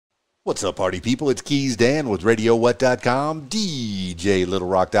What's up, party people? It's Keys Dan with RadioWhat.com,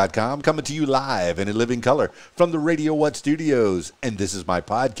 DJLittleRock.com, coming to you live and in living color from the Radio What studios. And this is my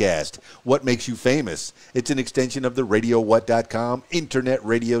podcast, What Makes You Famous. It's an extension of the RadioWhat.com internet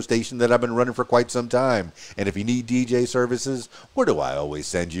radio station that I've been running for quite some time. And if you need DJ services, where do I always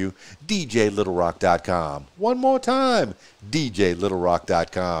send you? DJLittleRock.com. One more time,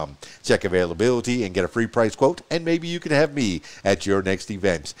 DJLittleRock.com. Check availability and get a free price quote, and maybe you can have me at your next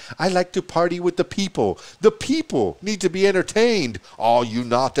event. I like to party with the people. The people need to be entertained. Are you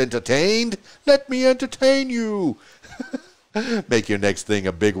not entertained? Let me entertain you. Make your next thing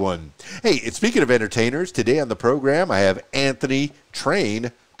a big one. Hey, and speaking of entertainers, today on the program I have Anthony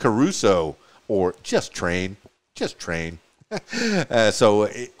Train Caruso, or just Train.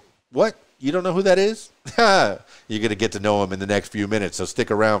 What? You don't know who that is? You're going to get to know him in the next few minutes, so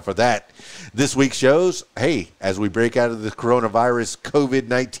stick around for that. This week's shows, hey, as we break out of the coronavirus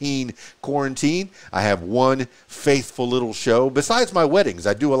COVID-19 quarantine, I have one faithful little show. Besides my weddings,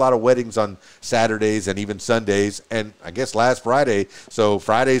 I do a lot of weddings on Saturdays and even Sundays, and I guess last Friday. So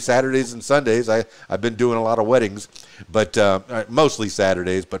Fridays, Saturdays, and Sundays, I've been doing a lot of weddings, but mostly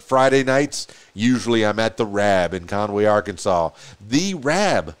Saturdays. But Friday nights, usually I'm at the Rab in Conway, Arkansas. The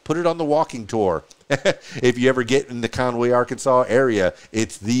Rab, put it on the walking tour. If you ever get in the Conway, Arkansas area,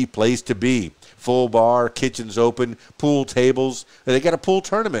 it's the place to be. Full bar, kitchens open, pool tables. They got a pool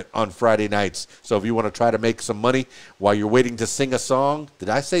tournament on Friday nights. So if you want to try to make some money while you're waiting to sing a song, did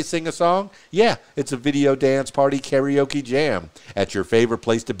I say sing a song? Yeah, it's a video dance party karaoke jam at your favorite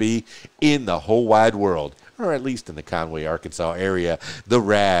place to be in the whole wide world, or at least in the Conway, Arkansas area, the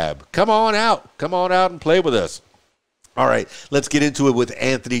Rab. Come on out and play with us. All right, let's get into it with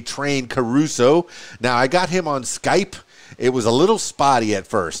Anthony Train Caruso. Now, I got him on Skype. It was a little spotty at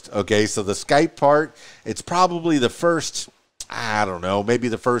first, okay? So the Skype part, it's probably the first, I don't know, maybe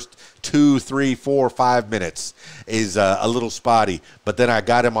the first 2, 3, 4, 5 minutes is a little spotty. But then I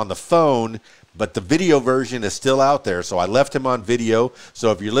got him on the phone, but the video version is still out there, so I left him on video.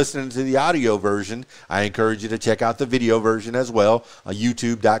 So if you're listening to the audio version, I encourage you to check out the video version as well on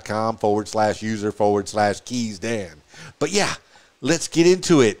youtube.com/user/KeysDan. But yeah, let's get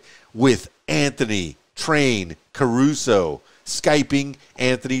into it with Anthony Train Caruso. Skyping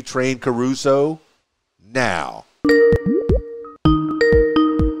Anthony Train Caruso now.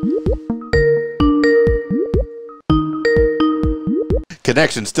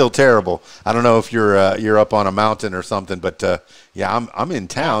 Connection's still terrible. I don't know if you're up on a mountain or something, but yeah, I'm in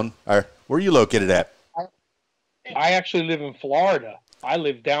town. Where are you located at? I actually live in Florida. I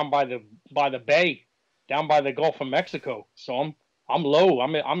live down by the bay, down by the Gulf of Mexico. So I'm low.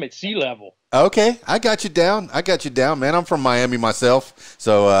 I'm at sea level. Okay, I got you down, man. I'm from Miami myself,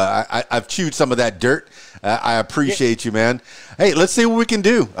 so I've chewed some of that dirt. I appreciate you, man. Hey, let's see what we can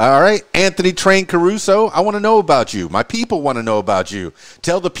do. All right, Anthony Train Caruso, I want to know about you. My people want to know about you.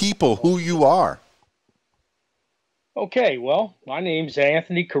 Tell the people who you are. Okay, well, my name's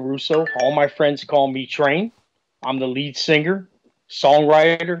Anthony Caruso. All my friends call me Train. I'm the lead singer,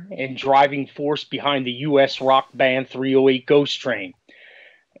 songwriter, and driving force behind the U.S. rock band 308 Ghost Train.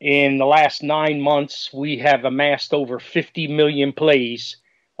 In the last 9 months, we have amassed over 50 million plays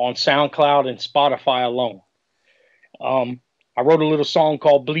on SoundCloud and Spotify alone. I wrote a little song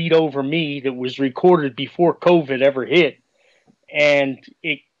called Bleed Over Me that was recorded before COVID ever hit. And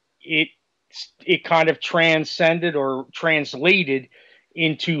it kind of transcended or translated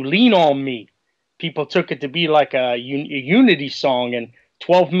into Lean On Me. People took it to be like a unity song, and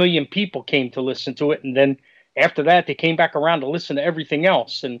 12 million people came to listen to it. And then after that, they came back around to listen to everything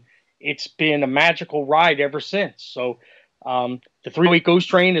else, and it's been a magical ride ever since. So the 308 Ghost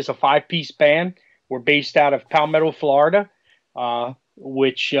Train is a 5-piece band. We're based out of Palmetto, Florida,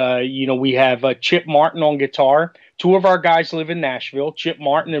 which, we have Chip Martin on guitar. 2 of our guys live in Nashville, Chip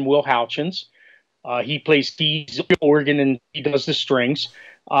Martin and Will Houchins. He plays keys, organ, and he does the strings.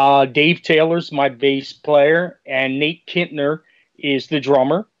 Dave Taylor's my bass player, and Nate Kintner is the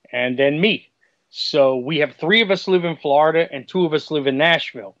drummer, and then me. So we have 3 of us live in Florida and 2 of us live in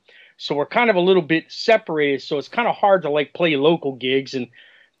Nashville. So we're kind of a little bit separated. So it's kind of hard to play local gigs, and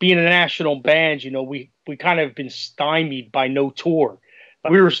being a national band, we kind of been stymied by no tour.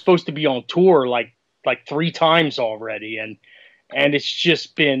 We were supposed to be on tour like 3 times already. And it's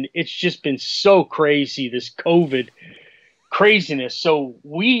just been so crazy, this COVID craziness. So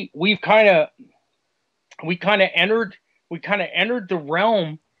we kind of entered the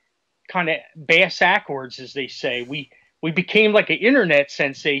realm, kind of bass backwards, as they say. We became like an internet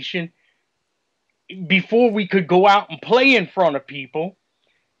sensation before we could go out and play in front of people,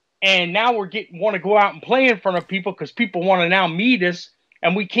 and now we're want to go out and play in front of people because people want to now meet us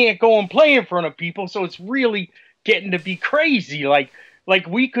and we can't go and play in front of people. So it's really getting to be crazy. Like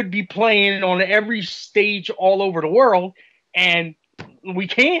we could be playing on every stage all over the world, and we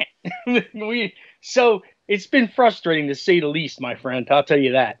can't. So it's been frustrating to say the least, my friend. I'll tell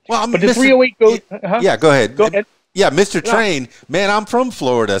you that. Well, but the 308 goes. Yeah, go ahead. Go ahead. Yeah, Mr. Train, man, I'm from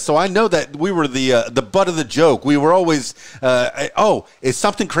Florida, so I know that we were the butt of the joke. We were always, oh, is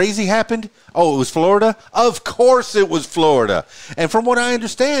something crazy happened? Oh, it was Florida? Of course it was Florida. And from what I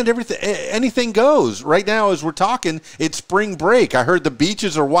understand, anything goes. Right now, as we're talking, it's spring break. I heard the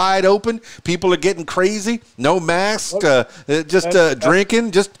beaches are wide open. People are getting crazy. No mask, just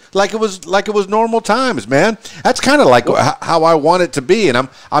drinking, just like it was normal times, man. That's kind of like how I want it to be, and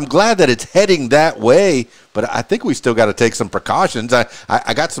I'm glad that it's heading that way. But I think we still got to take some precautions.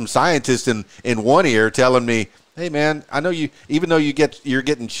 I got some scientists in one ear telling me, hey, man, I know you. Even though you're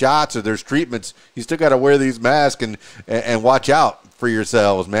getting shots or there's treatments, you still got to wear these masks and watch out for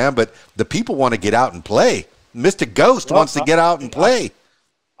yourselves, man. But the people want to get out and play. Mr. Ghost wants to get out and play.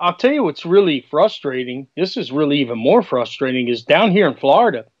 I'll tell you what's really frustrating. This is really even more frustrating. Is down here in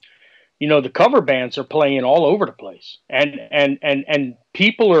Florida, the cover bands are playing all over the place, and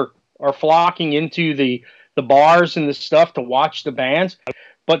people are flocking into the bars and the stuff to watch the bands,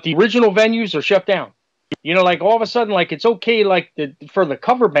 but the original venues are shut down. Like all of a sudden, like it's okay, like for the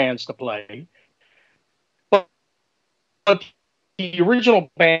cover bands to play, but the original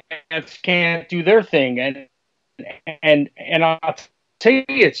bands can't do their thing, and I'll tell you,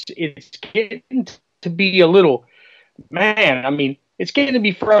 it's getting to be a little, man. I mean, it's getting to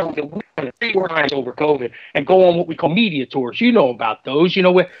be frustrating to reorganize over COVID and go on what we call media tours. You know about those.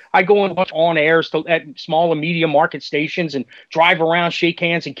 Where I go and watch on airs at small and medium market stations and drive around, shake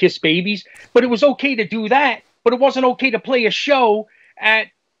hands, and kiss babies. But it was okay to do that. But it wasn't okay to play a show at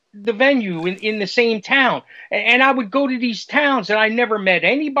the venue in the same town. And I would go to these towns, and I never met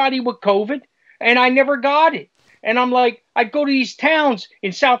anybody with COVID, and I never got it. And I'm like, I'd go to these towns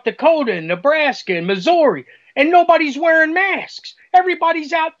in South Dakota and Nebraska and Missouri, and nobody's wearing masks.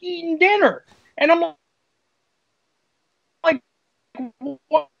 Everybody's out eating dinner. And I'm like,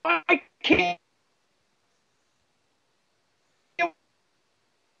 why can't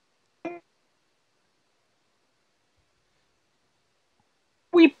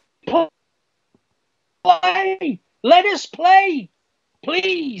we play? Let us play.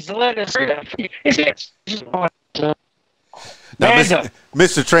 Please let us play. Now,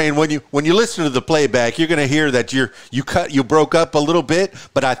 Mr. Train, when you listen to the playback, you're going to hear that you broke up a little bit,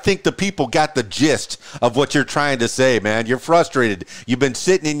 but I think the people got the gist of what you're trying to say, man. You're frustrated. You've been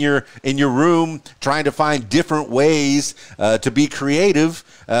sitting in your room trying to find different ways to be creative,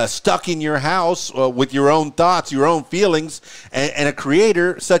 stuck in your house with your own thoughts, your own feelings, and a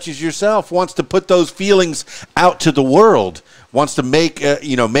creator such as yourself wants to put those feelings out to the world, wants to make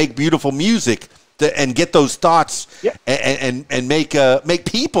beautiful music. And get those thoughts, and make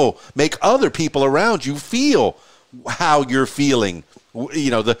other people around you feel how you're feeling.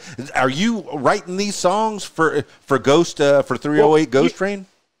 Are you writing these songs for Ghost for 308 Ghost Train?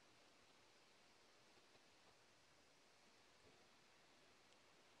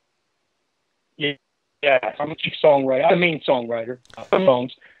 Yeah, I'm a chief songwriter. I'm the main songwriter of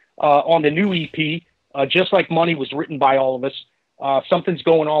songs on the new EP. Just Like Money was written by all of us. Something's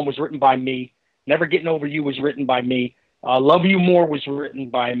Going On was written by me. Never Getting Over You was written by me. Love You More was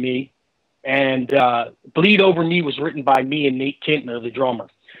written by me. And Bleed Over Me was written by me and Nate Kintner, the drummer.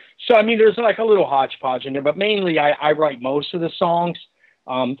 So, I mean, there's like a little hodgepodge in there, but mainly I write most of the songs.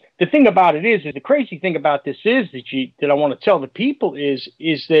 The thing about it is the crazy thing about this is that I want to tell the people is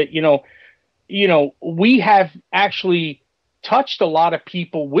that, we have actually touched a lot of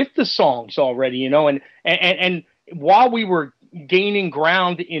people with the songs already, and while we were gaining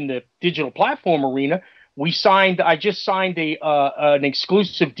ground in the digital platform arena, I just signed an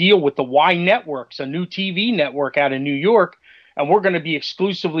exclusive deal with the Y Networks, a new TV network out of New York, and we're going to be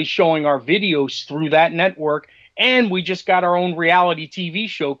exclusively showing our videos through that network. And we just got our own reality TV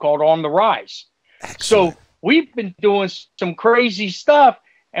show called On the Rise. Excellent. So we've been doing some crazy stuff.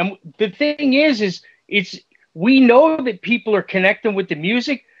 And the thing is we know that people are connecting with the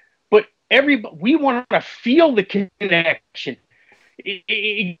music, but we want to feel the connection.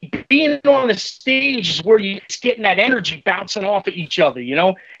 Being on the stage is where you're getting that energy bouncing off of each other,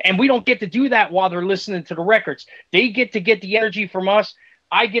 and we don't get to do that while they're listening to the records. They get the energy from us.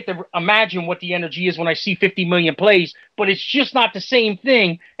 I get to imagine what the energy is when I see 50 million plays, but it's just not the same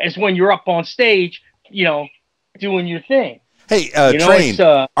thing as when you're up on stage, doing your thing. Hey, Train,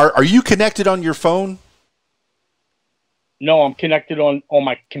 are you connected on your phone? No, I'm connected on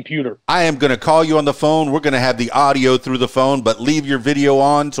my computer. I am going to call you on the phone. We're going to have the audio through the phone, but leave your video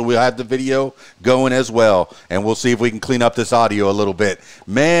on so we'll have the video going as well, and we'll see if we can clean up this audio a little bit.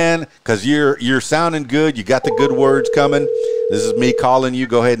 Man, because you're sounding good. You got the good words coming. This is me calling you.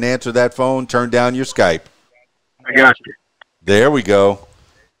 Go ahead and answer that phone. Turn down your Skype. I got you. There we go.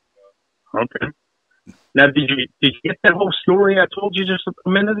 Okay. Now, did you get that whole story I told you just a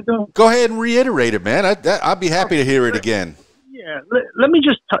minute ago? Go ahead and reiterate it, man. I'd be happy to hear it again. Yeah. Let me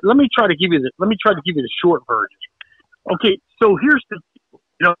try to give you the short version. Okay. So here's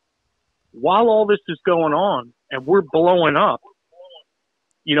while all this is going on and we're blowing up,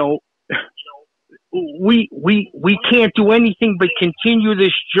 we can't do anything but continue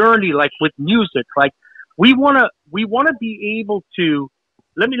this journey, like with music. Like we want to be able to.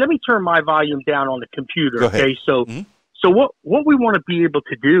 Let me turn my volume down on the computer. Okay. So, So what we want to be able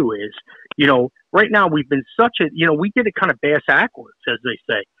to do is, right now we've been we did it kind of bass backwards, as they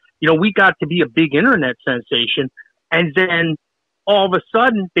say. We got to be a big internet sensation, and then all of a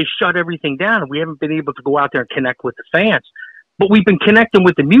sudden they shut everything down, and we haven't been able to go out there and connect with the fans. But we've been connecting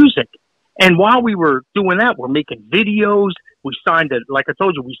with the music, and while we were doing that, we're making videos. We signed like I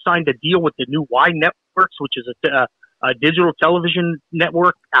told you, we signed a deal with the new Y Networks, which is a digital television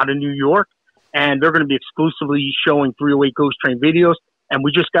network out of New York, and they're going to be exclusively showing 308 Ghost Train videos. And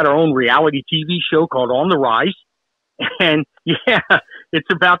we just got our own reality TV show called On the Rise. And yeah, it's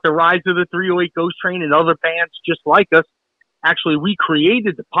about the rise of the 308 Ghost Train and other bands just like us. Actually, we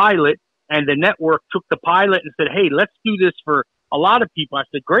created the pilot, and the network took the pilot and said, hey, let's do this for a lot of people. I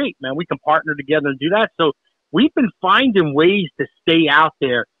said, great, man, we can partner together and do that. So we've been finding ways to stay out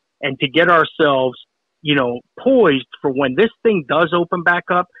there and to get ourselves poised for when this thing does open back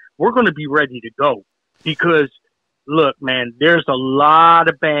up. We're going to be ready to go, because look, man, there's a lot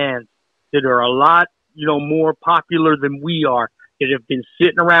of bands that are a lot, more popular than we are, that have been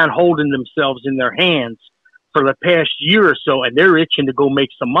sitting around holding themselves in their hands for the past year or so, and they're itching to go make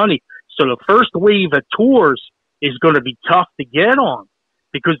some money. So the first wave of tours is going to be tough to get on,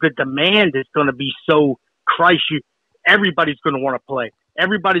 because the demand is going to be so everybody's going to want to play.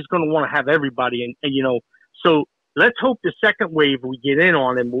 Everybody's going to want to have everybody. And so let's hope the second wave we get in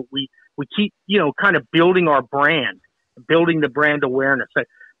on, and we keep, kind of building our brand, building the brand awareness.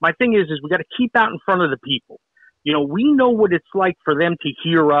 My thing is we got to keep out in front of the people. We know what it's like for them to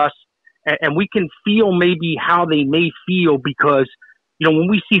hear us, and we can feel maybe how they may feel, because, when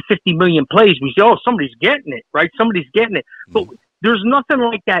we see 50 million plays, we say, oh, somebody's getting it, right? Somebody's getting it. But there's nothing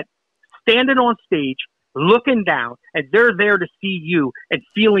like that standing on stage, looking down, and they're there to see you and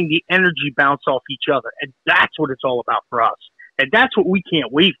feeling the energy bounce off each other. And that's what it's all about for us. And that's what we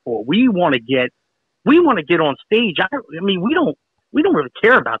can't wait for. We want to get on stage. I mean, we don't really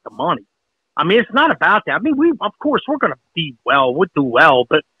care about the money. I mean, it's not about that. I mean, of course we're going to be well, we'll do well,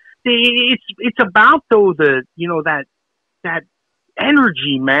 but it's about though that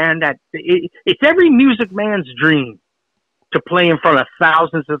energy, man, it's every music man's dream to play in front of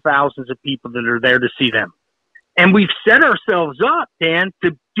thousands and thousands of people that are there to see them. And we've set ourselves up, Dan,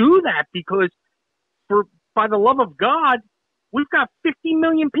 to do that, because by the love of God, we've got 50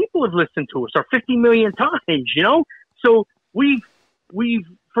 million people have listened to us, or 50 million times, So we've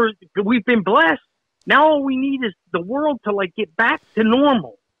been blessed. Now all we need is the world to get back to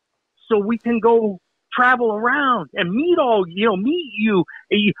normal, so we can go travel around and meet you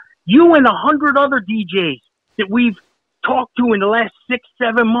and 100 other DJs that we've talked to in the last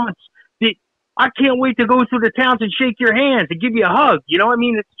 6-7 months, that I can't wait to go through the towns and shake your hands and give you a hug. I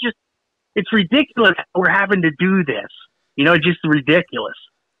mean, it's ridiculous that we're having to do this. Just ridiculous.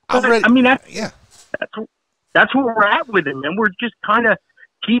 That's where we're at with it, man. We're just kind of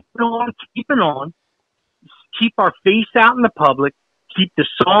keeping on, keep our face out in the public, keep the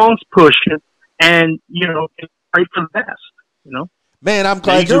songs pushing, and pray for the best. Man, I'm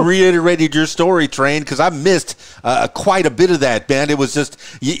glad you reiterated your story, Train, because I missed quite a bit of that, man. It was just,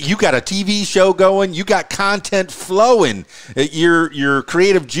 you got a TV show going, you got content flowing. Your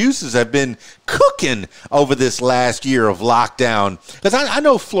creative juices have been cooking over this last year of lockdown. Because I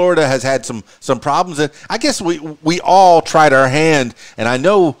know Florida has had some problems, and I guess we all tried our hand, and I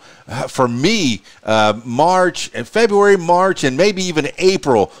know for me, February, March, and maybe even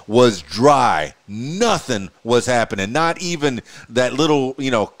April was dry. Nothing was happening. Not even that little,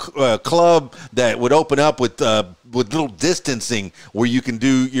 club that would open up with little distancing where you can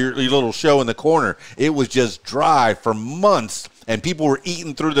do your little show in the corner. It was just dry for months, and people were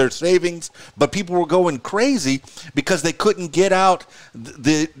eating through their savings, but people were going crazy because they couldn't get out.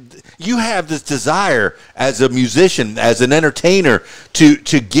 You have this desire as a musician, as an entertainer, to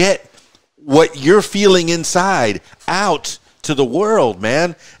get what you're feeling inside out to the world,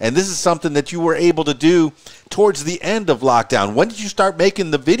 man. And this is something that you were able to do towards the end of lockdown. When did you start making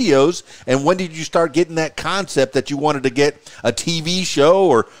the videos, and when did you start getting that concept that you wanted to get a TV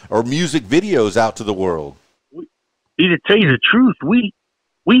show or music videos out to the world? To tell you the truth, we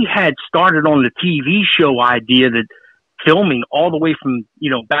had started on the TV show idea, that filming all the way from,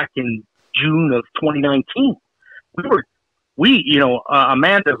 back in June of 2019.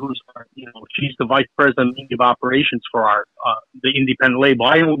 Amanda, who's, she's the vice president of media operations for our, the independent label.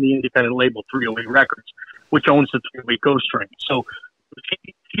 I own the independent label 308 Records, which owns the 308 Ghost Train. So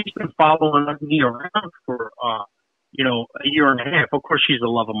she's been following me around for, a year and a half. Of course, she's the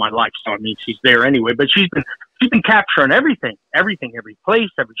love of my life. So, I mean, she's there anyway, but she's been capturing everything, every place,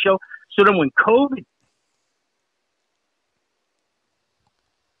 every show. So then when COVID,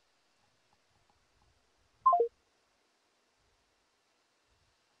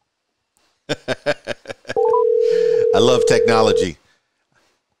 I love technology.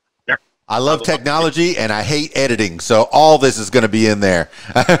 I love technology, and I hate editing. So all this is going to be in there.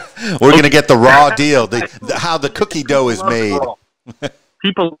 We're going to get the raw deal, how the cookie dough is made.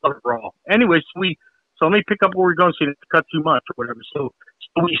 People love it raw. Anyways, so let me pick up where we're going so you don't cut too much or whatever. So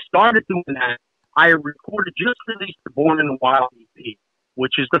we started doing that. I recorded, just released the Born in the Wild EP,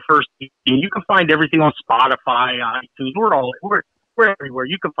 which is the first EP. You can find everything on Spotify, iTunes. We're everywhere.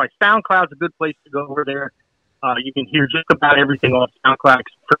 You can find SoundCloud's a good place to go over there. You can hear just about everything on SoundCloud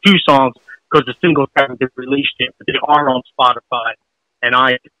for 2 songs, because the singles haven't been released yet, but they are on Spotify and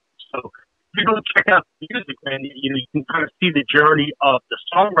iTunes. So if you go check out the music, man, you can kind of see the journey of the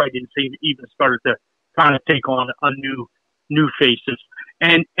songwriting. Even started to kind of take on a new faces.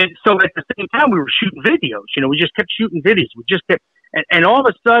 And so at the same time, we were shooting videos. We just kept shooting videos. We just kept, and all of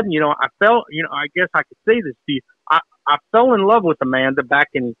a sudden, I felt, I guess I could say this to you. I fell in love with Amanda back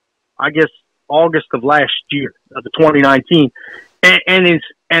in, I guess, August of last year, of the 2019,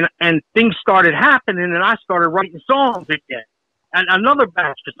 and things started happening, and I started writing songs again, and another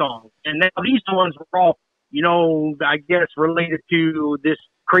batch of songs, and now these ones were all, I guess related to this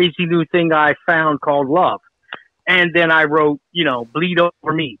crazy new thing I found called love, and then I wrote, Bleed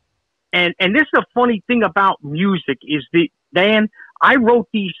Over Me, and this is a funny thing about music is that, Dan, I wrote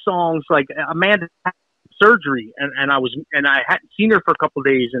these songs like Amanda had surgery, and I hadn't seen her for a couple of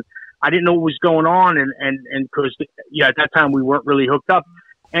days, and I didn't know what was going on, and because at that time we weren't really hooked up,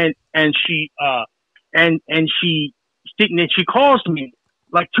 and she calls me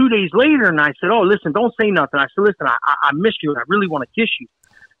like 2 days later, and I said, "Oh, listen, don't say nothing." I said, "Listen, I miss you, and I really want to kiss you."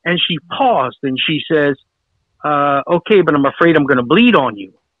 And she paused, and she says, "Okay, but I'm afraid I'm going to bleed on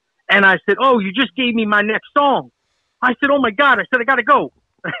you." And I said, "Oh, you just gave me my next song." I said, "Oh my God!" I said, "I got to go."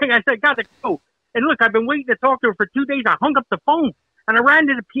 I said, "I got to go." And look, I've been waiting to talk to her for 2 days. I hung up the phone. And I ran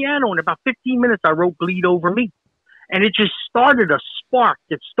to the piano, and in about 15 minutes, I wrote Bleed Over Me. And it just started a spark.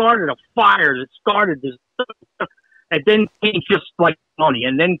 It started a fire. It started this. And then came Just Like Money.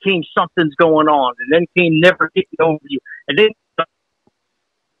 And then came Something's Going On. And then came Never Getting Over You. And then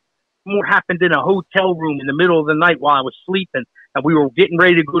more happened in a hotel room in the middle of the night while I was sleeping. And we were getting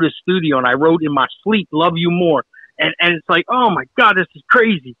ready to go to the studio. And I wrote in my sleep, Love You More. And it's like, oh, my God, this is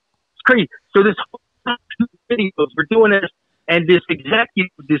crazy. It's crazy. So this whole videos, we're doing this. And this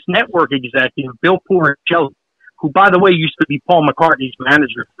network executive, Bill Porcelli, who, by the way, used to be Paul McCartney's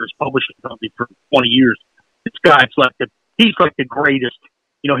manager for his publishing company for 20 years. This guy's he's like the greatest.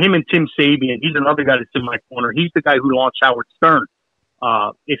 Him and Tim Sabian, he's another guy that's in my corner. He's the guy who launched Howard Stern,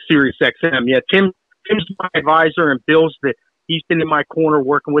 it's Sirius XM. Yeah, Tim's my advisor, and he's been in my corner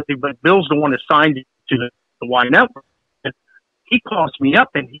working with me, but Bill's the one that signed it to the Y Network. And he calls me up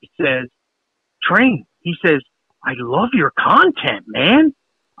and he says, Train, he says, I love your content, man.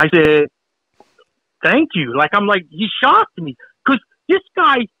 I said, thank you. He shocked me, because this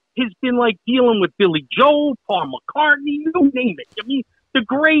guy has been dealing with Billy Joel, Paul McCartney, you name it. I mean, the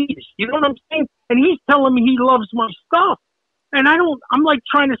greatest, you know what I'm saying? And he's telling me he loves my stuff. And I'm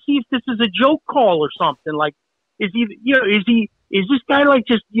trying to see if this is a joke call or something. Is this guy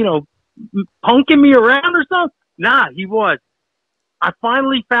just, punking me around or something? Nah, he was. I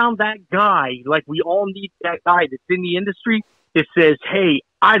finally found that guy. We all need that guy that's in the industry that says, hey,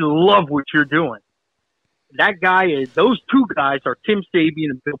 I love what you're doing. That guy those two guys are Tim Sabian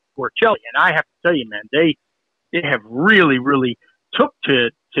and Bill Porcelli. And I have to tell you, man, they have really, really took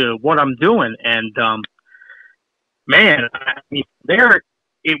to what I'm doing. And, man, I mean, there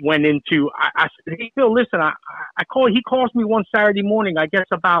it went into, I said, hey, Bill, listen, he calls me one Saturday morning, I guess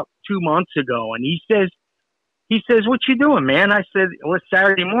about 2 months ago. And he says, what you doing, man? I said, well, it's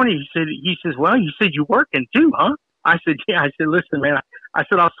Saturday morning. He says, well, you said you working too, huh? I said, yeah. I said, listen, man, I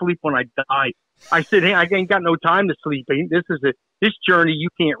said, I'll sleep when I die. I said, hey, I ain't got no time to sleep. This journey, you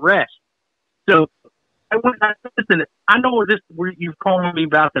can't rest. So I went, listen, I know this, you've called me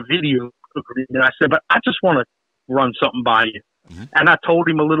about the video. And I said, but I just want to run something by you. Mm-hmm. And I told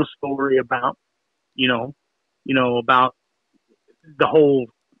him a little story about, about the whole,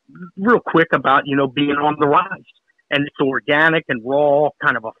 real quick about, being on the rise. And it's organic and raw,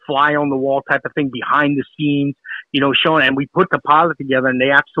 kind of a fly on the wall type of thing behind the scenes, showing. And we put the pilot together and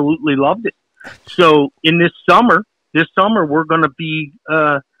they absolutely loved it. So in this summer, we're going to be,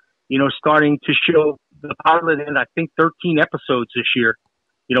 starting to show the pilot in, I think, 13 episodes this year,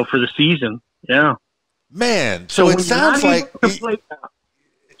 for the season. Yeah. Man, so it sounds like.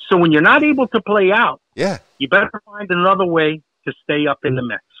 So when you're not able to play out, yeah, you better find another way to stay up in the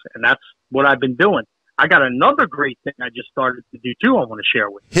mix. And that's what I've been doing. I got another great thing I just started to do too. I want to share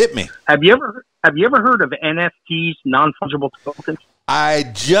with you. Hit me. Have you ever heard of NFTs, non-fungible tokens? I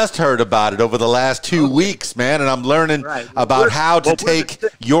just heard about it over the last 2 weeks, man, and I'm learning about how to take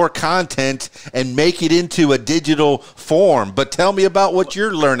your content and make it into a digital form. But tell me about what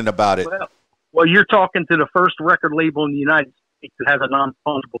you're learning about it. Well, you're talking to the first record label in the United States that has a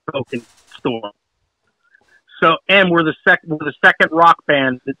non-fungible token store. So, and we're the second rock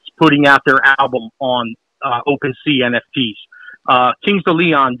band that's putting out their album on OpenSea NFTs. Kings of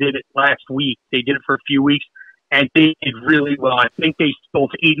Leon did it last week. They did it for a few weeks, and they did really well. I think they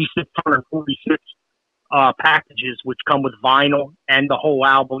sold 8,646 packages, which come with vinyl and the whole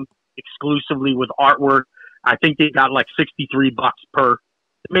album exclusively with artwork. I think they got like $63 per.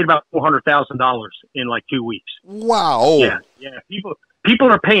 They made about $400,000 in like 2 weeks. Wow! Yeah.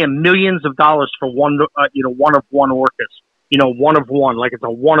 People are paying millions of dollars for one of one orcas. One of one, like it's a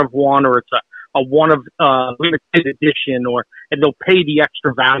one of one, or it's a one of limited edition, and they'll pay the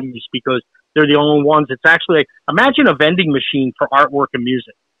extra values because they're the only ones. It's actually like, imagine a vending machine for artwork and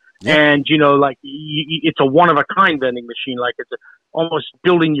music. Yeah. And, it's a one of a kind vending machine. Like it's almost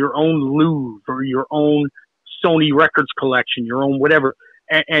building your own Louvre or your own Sony Records collection, your own whatever.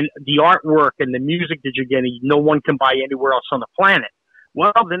 And the artwork and the music that you're getting, no one can buy anywhere else on the planet.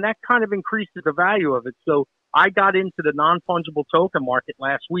 Well, then that kind of increases the value of it. So I got into the non-fungible token market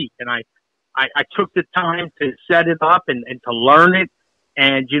last week, and I took the time to set it up and to learn it.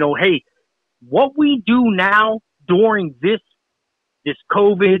 And, hey, what we do now during this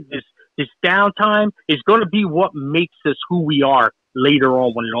COVID, this downtime is going to be what makes us who we are later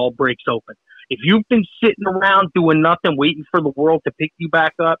on when it all breaks open. If you've been sitting around doing nothing, waiting for the world to pick you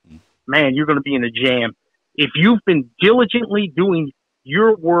back up, man, you're going to be in a jam. If you've been diligently doing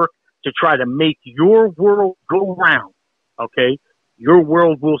your work to try to make your world go round, okay, your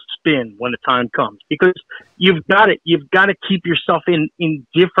world will spin when the time comes, because you've got to keep yourself in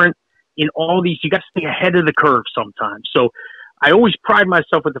all these. You got to stay ahead of the curve sometimes. So I always pride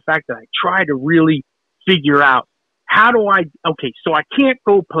myself with the fact that I try to really figure out so I can't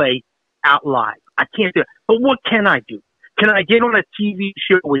go play out live. I can't do it. But what can I do? Can I get on a TV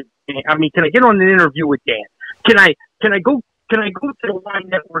show with Dan? Can I get on an interview with Dan? Can I go to the line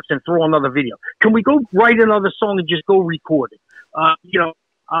networks and throw another video? Can we go write another song and just go record it?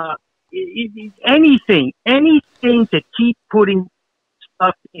 Anything to keep putting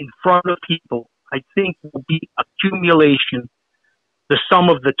stuff in front of people, I think will be accumulation, the sum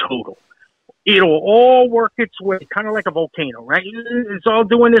of the total. It'll all work its way, kind of like a volcano, right? It's all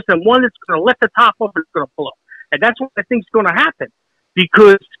doing this, and one that's going to let the top off, it's going to blow. And that's what I think is going to happen,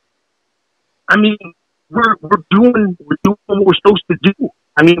 because, we're doing what we're supposed to do.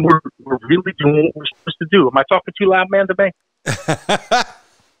 We're really doing what we're supposed to do. Am I talking too loud, Amanda Bay?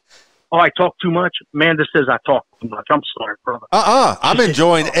 Oh, I talk too much? Amanda says I talk too much. I'm sorry, brother. I'm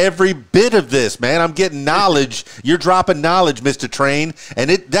enjoying every bit of this, man. I'm getting knowledge. You're dropping knowledge, Mr. Train. And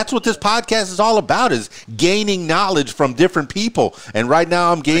that's what this podcast is all about, is gaining knowledge from different people. And right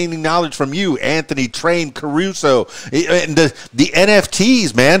now I'm gaining knowledge from you, Anthony Train Caruso. And the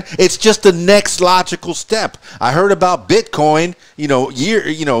NFTs, man, it's just the next logical step. I heard about Bitcoin,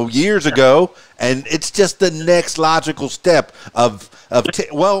 years ago, and it's just the next logical step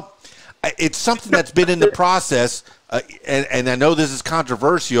it's something that's been in the process, and I know this is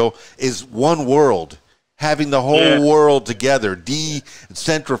controversial, is one world, having the whole world together,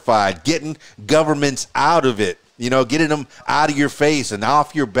 decentralized, getting governments out of it, getting them out of your face and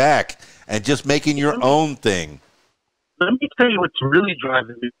off your back, and just making your own thing. Let me tell you what's really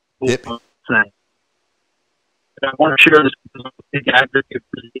driving me tonight. And I want to share this because I'm a big advocate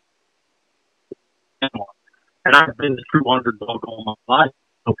for the animal. And I've been the true underdog all my life.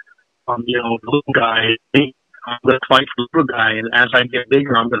 So, the little guy, I'm going to fight for the little guy, and as I get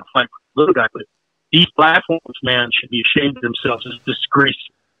bigger, I'm going to fight for the little guy. But these platforms, man, should be ashamed of themselves. It's disgrace.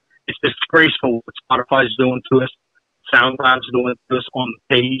 It's disgraceful what Spotify's doing to us, SoundCloud's doing to us on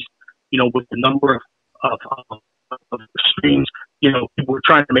the page. You know, with the number of streams, you know, people are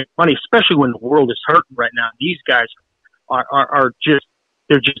trying to make money, especially when the world is hurting right now. These guys are just,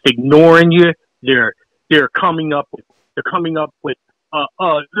 they're just ignoring you. They're coming up with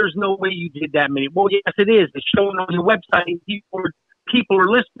there's no way you did that many. Well, yes, it is. It's showing on your website, and people are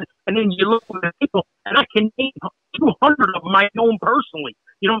listening. And then you look at the people, and I can name 200 of them I know personally.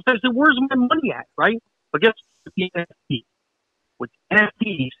 You know what I'm saying? So where's my money at, right? But guess what? The NFTs. With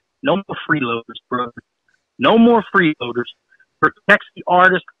NFTs, no more freeloaders, brother. No more freeloaders. Protects the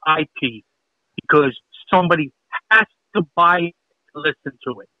artist IP because somebody has to buy it to listen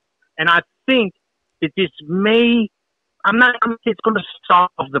to it. And I think that this may, I'm not going to say it's going to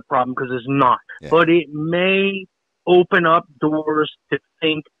solve the problem because it's not, but it may open up doors to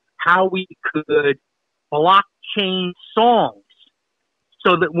think how we could blockchain songs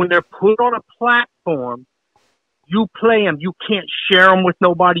so that when they're put on a platform, you play them, you can't share them with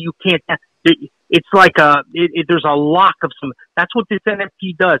nobody, you can't. It's like there's a lock of some. That's what this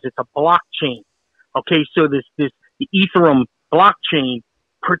NFT does. It's a blockchain. Okay, so the Ethereum blockchain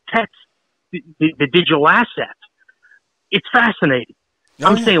protects the digital assets. It's fascinating.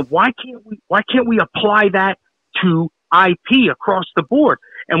 I'm saying, why can't we apply that to IP across the board?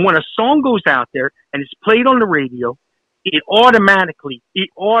 And when a song goes out there and it's played on the radio, it automatically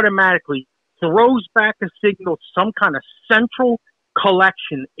throws back a signal to some kind of central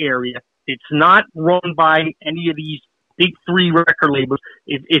collection area. It's not run by any of these big three record labels.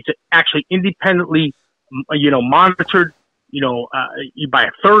 It's actually independently, monitored, by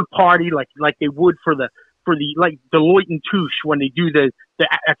a third party, like they would for the like Deloitte and Touche when they do the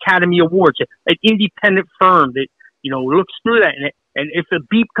Academy Awards, an independent firm that looks through that, and if a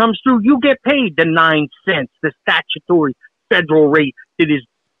beep comes through, you get paid the 9 cents, the statutory federal rate that has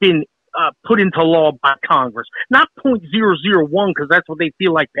been put into law by Congress, not 0.001 because that's what they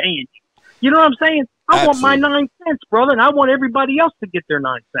feel like paying. You know what I'm saying? I want my 9 cents, brother, and I want everybody else to get their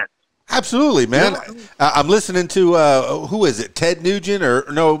 9 cents. Absolutely, man. I'm listening to who is it? Ted Nugent, or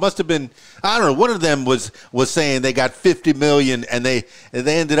no? It must have been, I don't know. One of them was saying they got 50 million, and they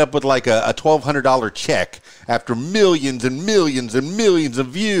ended up with like a $1,200 check after millions and millions and millions of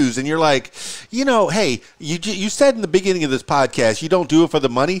views. And you're like, hey, you said in the beginning of this podcast you don't do it for the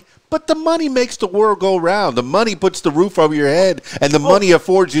money, but the money makes the world go round. The money puts the roof over your head, and the money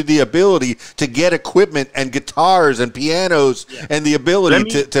affords you the ability to get equipment and guitars and pianos and the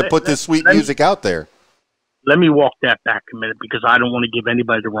ability to put this sweet music out there. Let me walk that back a minute because I don't want to give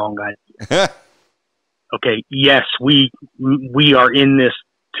anybody the wrong idea. Okay, yes, we are in this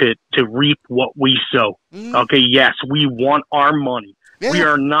to reap what we sow. Okay, yes, we want our money. Yeah.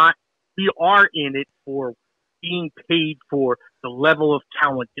 We are in it for being paid for the level of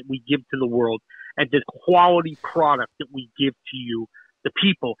talent that we give to the world and the quality product that we give to you, the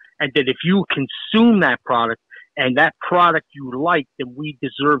people, and that if you consume that product and that product you like, then we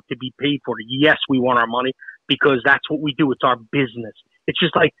deserve to be paid for it. Yes, we want our money because that's what we do. It's our business. It's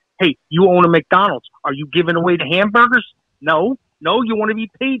just like, hey, you own a McDonald's. Are you giving away the hamburgers? No, you want to be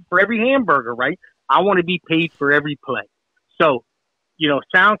paid for every hamburger, right? I want to be paid for every play. So,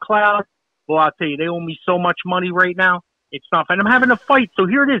 SoundCloud, well, I'll tell you, they owe me so much money right now. It's not fun. I'm having a fight. So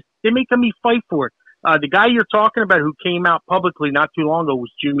here it is. They're making me fight for it. The guy you're talking about who came out publicly not too long ago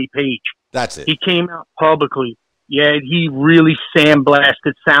was Jimmy Page. That's it. He came out publicly. Yeah, he really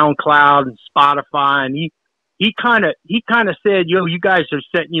sandblasted SoundCloud and Spotify, and he kind of said, "Yo, you guys are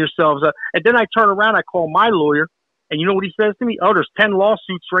setting yourselves up." And then I turn around, I call my lawyer, and you know what he says to me? Oh, there's 10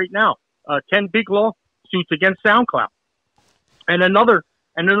 lawsuits right now, 10 big lawsuits against SoundCloud, and another.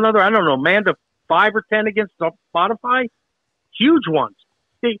 I don't know, Amanda, 5 or 10 against Spotify, huge ones.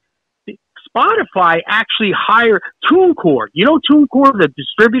 Spotify actually hired TuneCore. You know TuneCore, the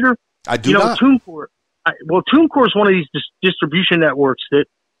distributor? I do not. TuneCore. TuneCore is one of these distribution networks that,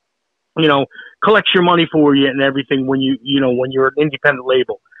 collects your money for you and everything when you're an independent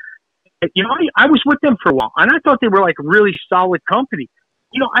label. I was with them for a while, and I thought they were like a really solid company.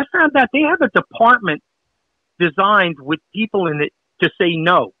 I found out they have a department designed with people in it to say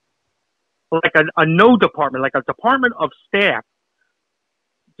no, like a no department, like a department of staff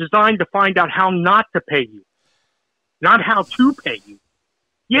designed to find out how not to pay you, not how to pay you.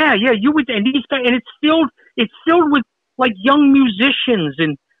 Yeah, you would, and these guys, and it's filled with like young musicians,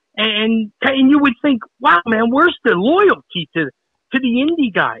 and you would think, wow, man, where's the loyalty to the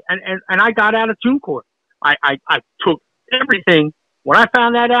indie guy? And I got out of TuneCore. I took everything when I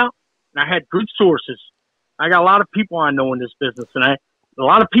found that out, and I had good sources. I got a lot of people I know in this business, and A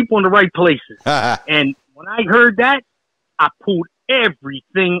lot of people in the right places. And when I heard that, I pulled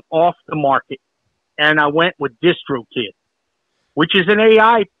everything off the market, and I went with DistroKid, which is an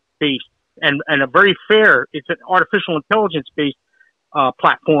AI-based and a very fair. It's an artificial intelligence-based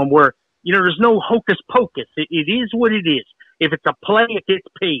platform where, you know, there's no hocus pocus. It is what it is. If it's a play, it gets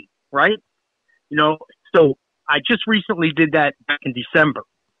paid, right? You know, so I just recently did that back in December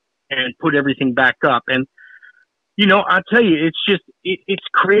and put everything back up. And, you know, I'll tell you, it's just, it's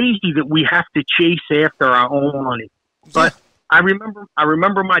crazy that we have to chase after our own money. But I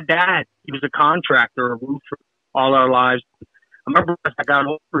remember my dad, he was a contractor, a roofer all our lives. I remember as I got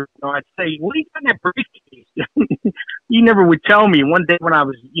older, you know, I'd say, what do you got in that briefcase? He never would tell me. One day when I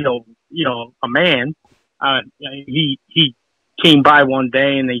was, you know, a man, he came by one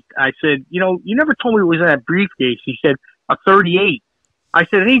day and I said, you know, you never told me what was in that briefcase. He said, a 38. I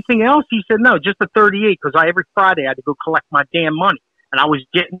said, anything else? He said, no, just a 38, because every Friday I had to go collect my damn money. And I was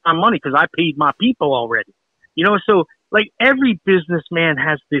getting my money because I paid my people already. You know, so like every businessman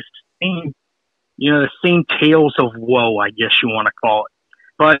has this same, you know, the same tales of woe, I guess you want to call it.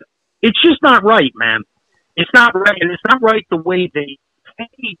 But it's just not right, man. It's not right. And it's not right the way they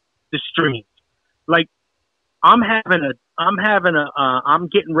pay the streams. Like I'm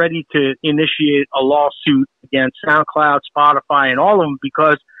getting ready to initiate a lawsuit against SoundCloud, Spotify, and all of them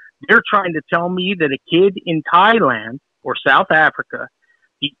because they're trying to tell me that a kid in Thailand or South Africa,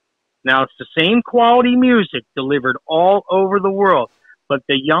 now it's the same quality music delivered all over the world, but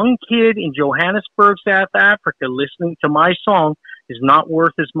the young kid in Johannesburg, South Africa, listening to my song is not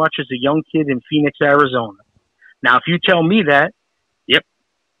worth as much as a young kid in Phoenix, Arizona. Now, if you tell me that, yep.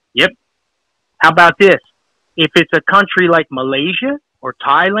 How about this? If it's a country like Malaysia or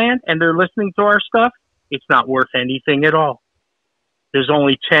Thailand and they're listening to our stuff, it's not worth anything at all. There's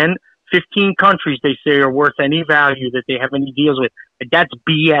only 10, 15 countries they say are worth any value that they have any deals with. And that's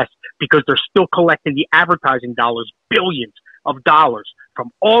BS because they're still collecting the advertising dollars, billions of dollars from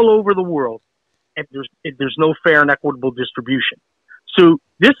all over the world. And there's no fair and equitable distribution. So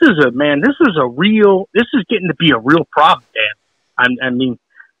this is getting to be a real problem, Dan. I mean,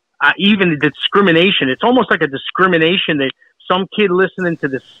 even the discrimination, it's almost like a discrimination that some kid listening to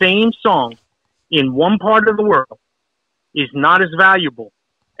the same song in one part of the world is not as valuable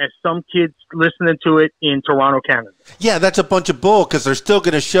as some kids listening to it in Toronto, Canada. Yeah, that's a bunch of bull because they're still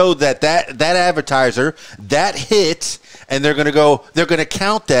going to show that advertiser, that hit, and they're going to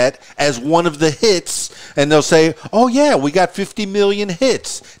count that as one of the hits, and they'll say, oh, yeah, we got 50 million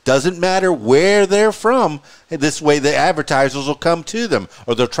hits. Doesn't matter where they're from. This way the advertisers will come to them,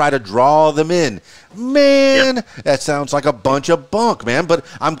 or they'll try to draw them in. Man, that sounds like a bunch of bunk, man. But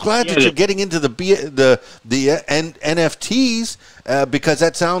I'm glad that you're getting into the NFTs because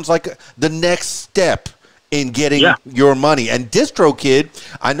that sounds like the next step in getting your money. And DistroKid,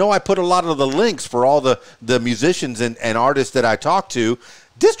 I know I put a lot of the links for all the musicians and artists that I talked to.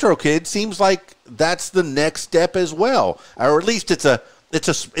 DistroKid seems like that's the next step as well, or at least it's a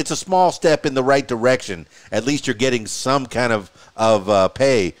small step in the right direction. At least you're getting some kind of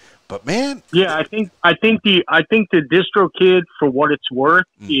pay. But man, yeah, I think the DistroKid, for what it's worth,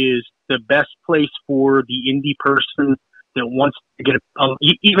 is the best place for the indie person that wants to get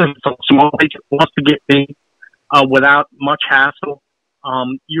even if it's a small page, wants to get paid without much hassle.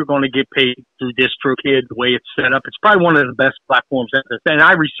 You're going to get paid through DistroKid the way it's set up. It's probably one of the best platforms out there, and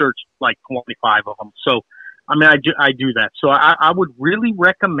I researched like 25 of them. So. I mean, I do that. So I would really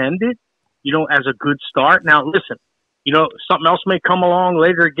recommend it, you know, as a good start. Now, listen, you know, something else may come along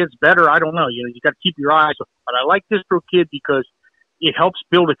later. It gets better. I don't know. You know, you got to keep your eyes open. But I like DistroKid because it helps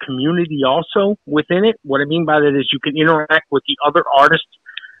build a community also within it. What I mean by that is you can interact with the other artists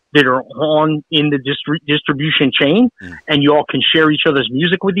that are in the distribution chain, and you all can share each other's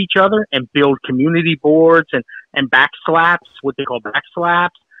music with each other and build community boards and backslaps, what they call backslaps.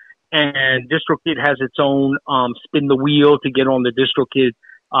 And DistroKid has its own spin the wheel to get on the DistroKid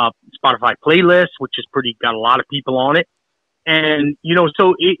Spotify playlist, which is got a lot of people on it. And, you know,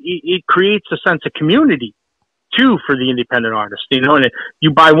 so it creates a sense of community, too, for the independent artist. You know, and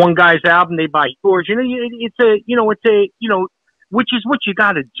you buy one guy's album, they buy yours. You know, which is what you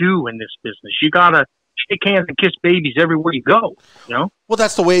got to do in this business. You got to shake hands and kiss babies everywhere you go, you know? Well,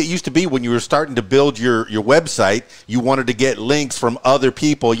 that's the way it used to be when you were starting to build your website. You wanted to get links from other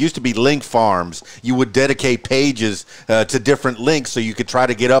people. It used to be link farms. You would dedicate pages to different links so you could try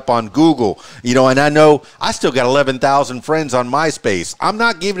to get up on Google. You know, and I know I still got 11,000 friends on MySpace. I'm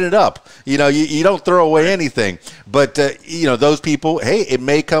not giving it up. You know, you don't throw away anything. But, you know, those people, hey, it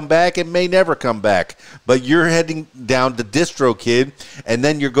may come back. It may never come back. But you're heading down to DistroKid, and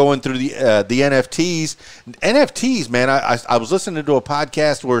then you're going through the NFTs. NFTs, man, I was listening to a podcast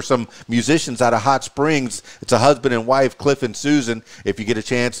podcast where some musicians out of Hot Springs, it's a husband and wife, Cliff and Susan. If you get a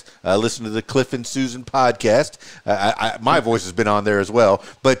chance, listen to the Cliff and Susan podcast. My voice has been on there as well.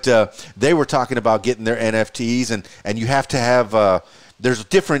 But they were talking about getting their NFTs, and you have to have there's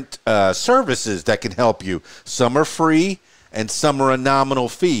different services that can help you. Some are free, and some are a nominal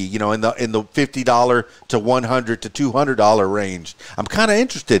fee, you know, in the $50 to $100 to $200 range. I'm kind of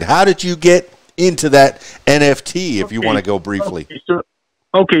interested. How did you get into that NFT? If you want to go briefly. So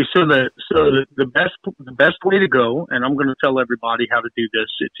the best way to go, and I'm going to tell everybody how to do this.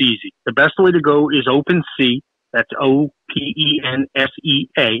 It's easy. The best way to go is OpenSea. That's OPENSEA.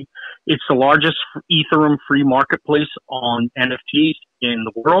 It's the largest Ethereum free marketplace on NFTs in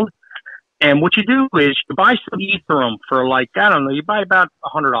the world. And what you do is you buy some Ethereum for like, I don't know, you buy about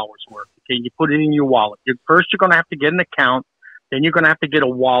 $100 worth. Okay, you put it in your wallet. First, you're going to have to get an account. Then you're going to have to get a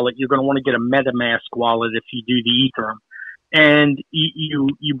wallet. You're going to want to get a MetaMask wallet if you do the Ethereum. And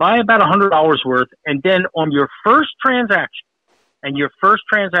you buy about $100 worth. And then on your first transaction, and your first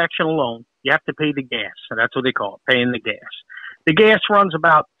transaction alone, you have to pay the gas. So that's what they call it, paying the gas. The gas runs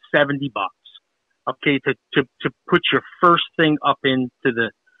about $70. Okay, to put your first thing up into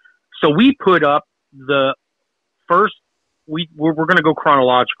the. So we put up the first. We're going to go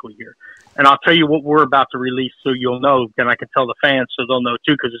chronologically here, and I'll tell you what we're about to release, so you'll know. Then I can tell the fans, so they'll know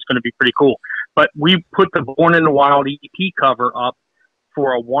too, because it's going to be pretty cool. But we put the Born in the Wild EP cover up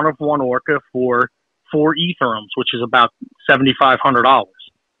for a one-of-one orca for 4 Ethereums, which is about $7,500.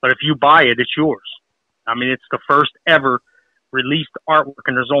 But if you buy it, it's yours. I mean, it's the first ever released artwork,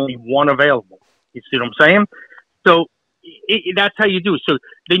 and there's only one available. You see what I'm saying? So that's how you do it. So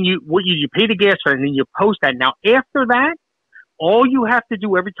then you pay the gas for it, and then you post that. Now, after that, all you have to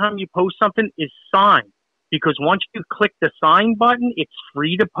do every time you post something is sign. Because once you click the sign button, it's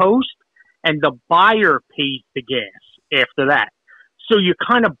free to post, and the buyer pays the gas after that. So you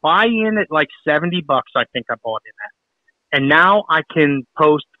kind of buy in at like $70, I think I bought it at. And now I can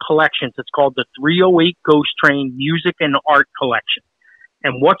post collections. It's called the 308 Ghost Train Music and Art Collection.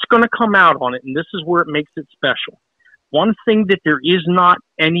 And what's going to come out on it, and this is where it makes it special. One thing that there is not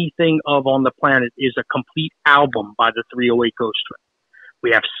anything of on the planet is a complete album by the 308 Ghost Train.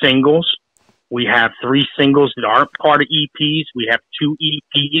 We have singles. We have 3 singles that aren't part of EPs. We have 2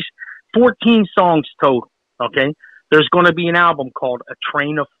 EPs, 14 songs total, okay? There's going to be an album called A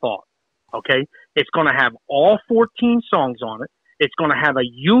Train of Thought, okay? It's going to have all 14 songs on it. It's going to have a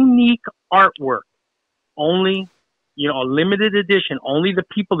unique artwork, only, you know, a limited edition. Only the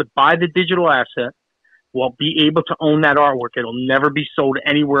people that buy the digital asset will be able to own that artwork. It'll never be sold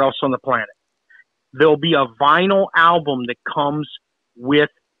anywhere else on the planet. There'll be a vinyl album that comes with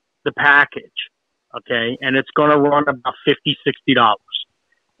the package, okay? And it's going to run about $50, $60.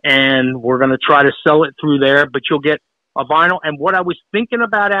 And we're going to try to sell it through there, but you'll get a vinyl. And what I was thinking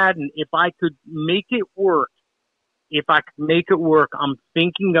about adding, if I could make it work, I'm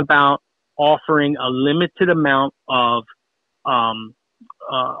thinking about offering a limited amount of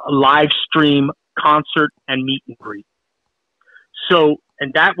live stream concert and meet and greet. So,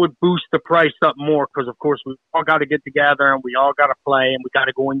 and that would boost the price up more because, of course, we all got to get together and we all got to play and we got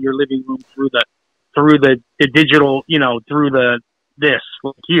to go in your living room through the digital, you know, through this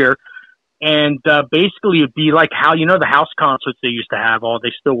here. And basically it'd be like how, you know, the house concerts they used to have,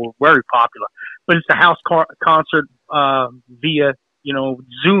 they still were very popular, but it's a house concert via, you know,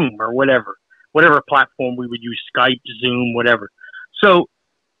 Zoom or whatever platform we would use, Skype, Zoom, whatever. So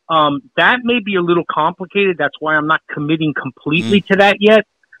that may be a little complicated. That's why I'm not committing completely to that yet.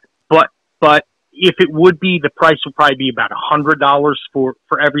 But if it would be, the price would probably be about $100 for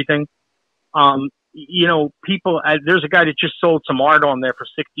everything. You know, people, there's a guy that just sold some art on there for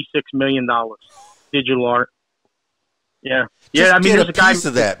 $66 million, digital art. Yeah. Just I mean, there's a piece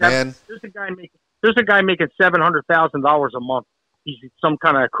of that, man. There's a guy making $700,000 a month. He's some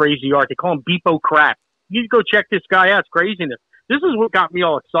kind of crazy art. They call him Beepo Crap. You need to go check this guy out. It's craziness. This is what got me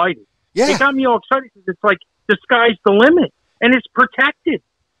all excited. Yeah. It got me all excited because it's like the sky's the limit and it's protected.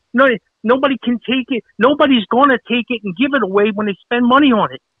 No, nobody can take it. Nobody's going to take it and give it away when they spend money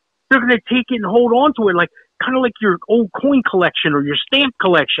on it. They're going to take it and hold on to it, like kind of like your old coin collection or your stamp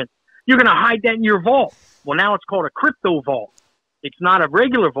collection. You're going to hide that in your vault. Well, now it's called a crypto vault. It's not a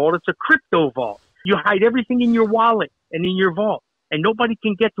regular vault. It's a crypto vault. You hide everything in your wallet and in your vault, and nobody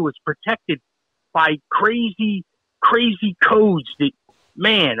can get to it. It's protected by crazy codes that,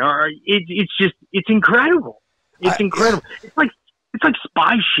 man, it's incredible. It's incredible. It's like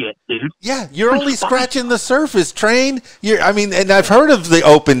spy shit, dude. Yeah, you're only scratching the surface, Train. And I've heard of the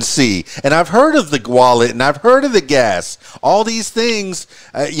OpenSea, and I've heard of the wallet, and I've heard of the gas. All these things,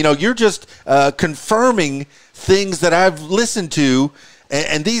 you're just confirming things that I've listened to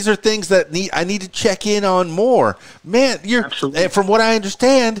And these are things that I need to check in on more. Man, Absolutely. from what I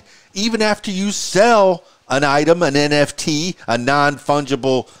understand, even after you sell an item, an NFT, a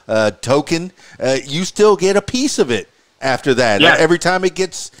non-fungible token, you still get a piece of it after that. Yeah. Every time it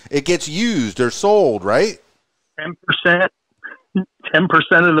gets used or sold, right? 10%,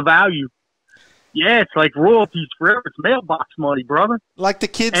 10% of the value. Yeah, it's like royalties forever. It's mailbox money, brother. Like the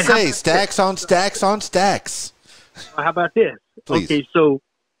kids And say, stacks on stacks on stacks. How about this? Please. Okay, so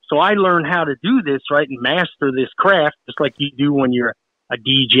I learned how to do this, right, and master this craft, just like you do when you're a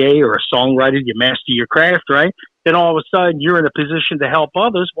DJ or a songwriter. You master your craft, right? Then all of a sudden you're in a position to help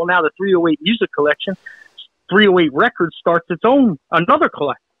others. Well, now the 308 Music Collection, 308 Records starts its own, another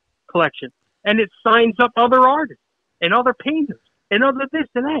collection. And it signs up other artists and other painters and other this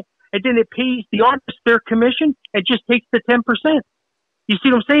and that. And then it pays the artist their commission and just takes the 10%. You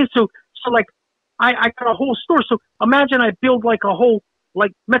see what I'm saying? So like, I got a whole store. So imagine I build like a whole,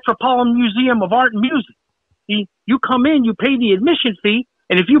 like, Metropolitan Museum of Art and Music. You come in, you pay the admission fee,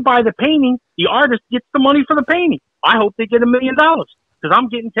 and if you buy the painting, the artist gets the money for the painting. I hope they get $1 million because I'm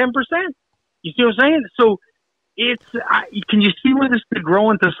getting 10%. You see what I'm saying? So can you see where this could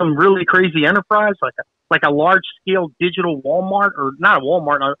grow into some really crazy enterprise, like a large scale digital Walmart, or not a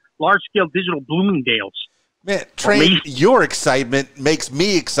Walmart, a large scale digital Bloomingdale's? Man, Train, your excitement makes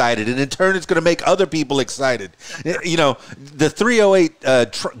me excited, and in turn, it's going to make other people excited. You know, the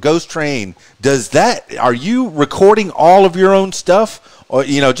 308 Ghost Train, are you recording all of your own stuff? Or,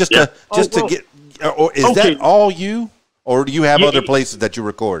 you know, just to get, or is that all you? Or do you have other places that you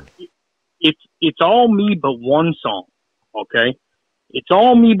record? It's all me but one song, okay? It's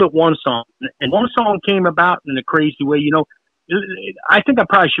all me but one song. And one song came about in a crazy way. You know, I think I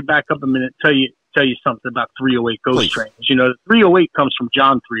probably should back up a minute and tell you something about 308 Ghost Trains. You know, the 308 comes from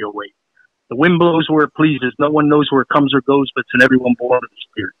John 308. The wind blows where it pleases. No one knows where it comes or goes, but it's in everyone born of the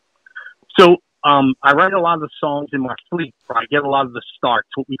Spirit. So I write a lot of the songs in my sleep. Or I get a lot of the starts,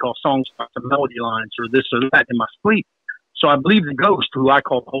 what we call song starts, or melody lines, or this or that in my sleep. So I believe the Ghost, who I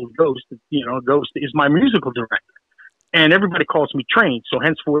call the Holy Ghost, you know, Ghost is my musical director. And everybody calls me Train, so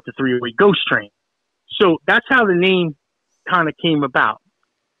henceforth the 308 Ghost Train. So that's how the name kind of came about.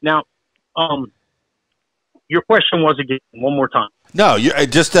 Now, your question was again, one more time. No, you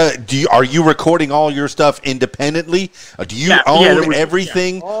just are you recording all your stuff independently? Do you own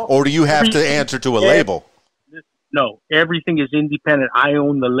everything, or do you have to answer to a label? No, everything is independent. I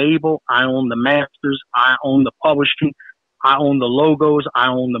own the label. I own the masters. I own the publishing. I own the logos. I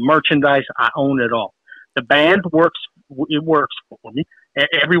own the merchandise. I own it all. The band works. It works for me.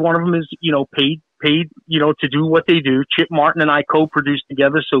 Every one of them is, you know, paid, you know, to do what they do. Chip Martin and I co-produce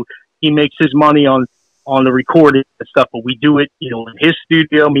together, so he makes his money on the recording and stuff. But we do it, you know, in his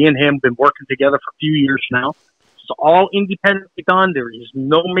studio. Me and him been working together for a few years now. It's all independently done. There is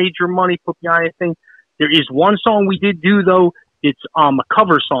no major money put behind anything. There is one song we did do though. It's a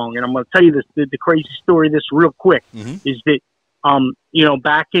cover song, and I'm going to tell you this the crazy story. This real quick is that you know,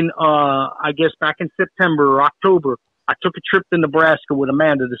 back in I guess back in September or October, I took a trip to Nebraska with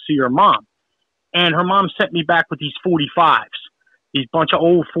Amanda to see her mom, and her mom sent me back with these 45s, these bunch of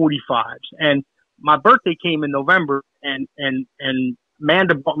old 45s, and my birthday came in November, and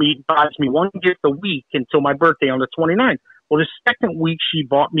Amanda buys me one gift a week until my birthday on the 29th. Well, the second week she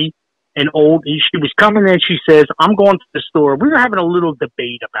bought me an old. She was coming in. She says, "I'm going to the store." We were having a little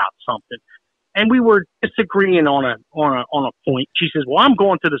debate about something, and we were disagreeing on a point. She says, "Well, I'm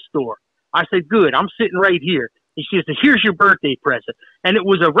going to the store." I said, "Good. I'm sitting right here." And she says, "Here's your birthday present," and it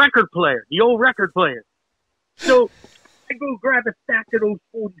was a record player, the old record player. So I go grab a stack of those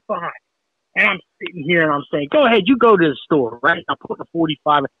 45, and I'm sitting here and I'm saying, "Go ahead, you go to the store, right?" I put the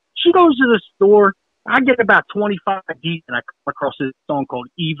 45. She goes to the store. I get about 25 deep, and I come across this song called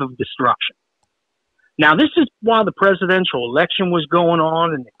Eve of Destruction. Now, this is while the presidential election was going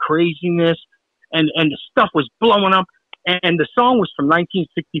on and the craziness and the stuff was blowing up. And the song was from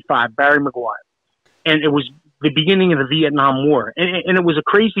 1965, Barry McGuire. And it was the beginning of the Vietnam War. And it was a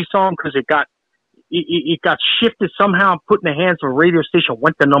crazy song because it got shifted somehow, put in the hands of a radio station,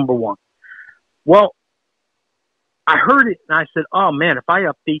 went to #1. Well, I heard it and I said, "Oh man, if I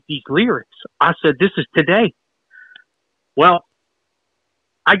update these lyrics," I said, "This is today." Well,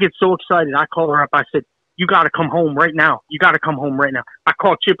 I get so excited. I call her up. I said, "You got to come home right now. You got to come home right now." I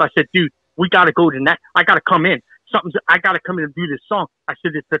called Chip. I said, "Dude, we got to go to that. I got to come in. I got to come in and do this song." I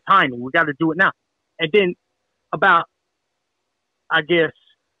said, "It's the timing. We got to do it now." And then about, I guess,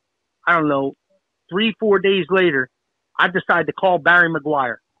 I don't know, 3-4 days later, I decided to call Barry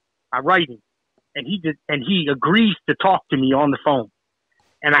McGuire. I write him. And he agrees to talk to me on the phone.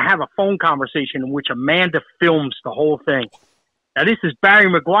 And I have a phone conversation in which Amanda films the whole thing. Now this is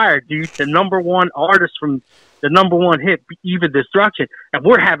Barry McGuire, dude, the #1 artist from the #1 hit, Even Destruction. And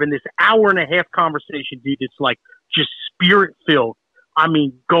we're having this hour-and-a-half conversation, dude. It's like just spirit-filled. I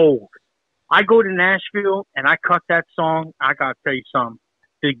mean, gold. I go to Nashville and I cut that song. I got to tell you something.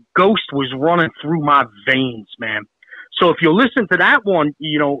 The ghost was running through my veins, man. So if you listen to that one,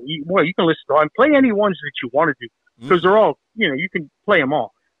 you know, well, you can listen to and play any ones that you want to do because they're all, you know, you can play them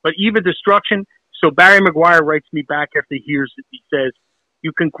all. But Even Destruction. So Barry McGuire writes me back after he hears it. He says,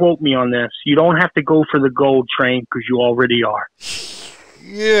 "You can quote me on this. You don't have to go for the gold train because you already are."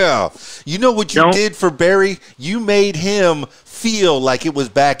 Yeah. You know what you did for Barry? You made him feel like it was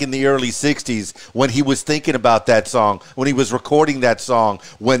back in the early 60s when he was thinking about that song, when he was recording that song,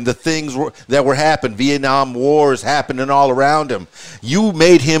 when the things that were happening, Vietnam Wars happening all around him. You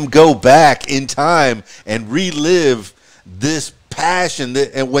made him go back in time and relive this passion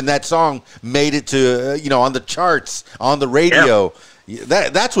and when that song made it to you know, on the charts, on the radio.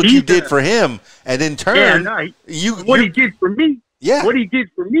 That's what you did for him, and in turn what he did for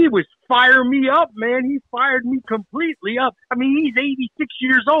me was fire me up, man. He fired me completely up. I mean, he's 86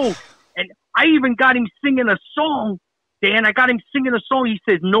 years old, and I even got him singing a song, Dan. I got him singing a song he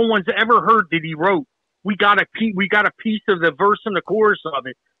says no one's ever heard that he wrote. We got a piece of the verse and the chorus of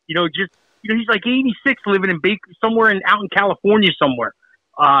it, you know, just. You know, he's like 86, living in somewhere out in California somewhere.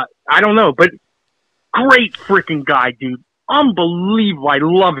 I don't know, but great freaking guy, dude. Unbelievable. I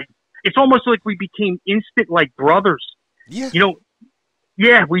love it. It's almost like we became instant like brothers. Yeah. You know,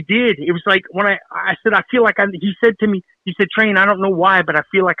 yeah, we did. It was like when I said, I feel like he said to me, he said, "Train, I don't know why, but I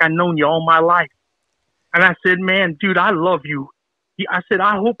feel like I've known you all my life." And I said, "Man, dude, I love you." I said,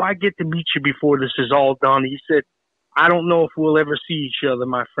 "I hope I get to meet you before this is all done." He said, "I don't know if we'll ever see each other,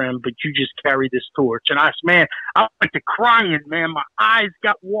 my friend, but you just carry this torch." And I went to crying, man. My eyes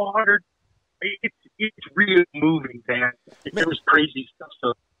got watered. It's really moving, man. It was crazy stuff.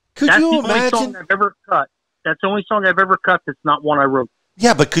 So that's the only song I've ever cut. That's the only song I've ever cut that's not one I wrote.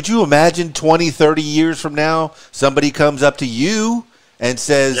 Yeah, but could you imagine 20, 30 years from now, somebody comes up to you and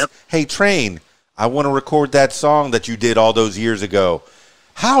says, "Hey, Train, I want to record that song that you did all those years ago."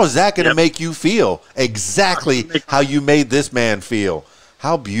 How is that going to make you feel? Exactly how you made this man feel.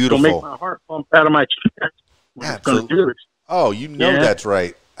 How beautiful. It'll make my heart pump out of my chest. Absolutely. Oh, you know that's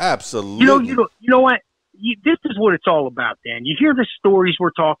right. Absolutely. You know what? This is what it's all about, Dan. You hear the stories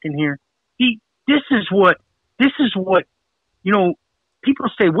we're talking here. This is what, you know, people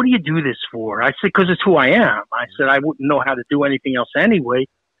say, "What do you do this for?" I said, "Because it's who I am." I said, "I wouldn't know how to do anything else anyway."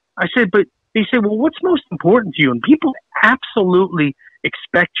 I said, but they say, "Well, what's most important to you?" And people absolutely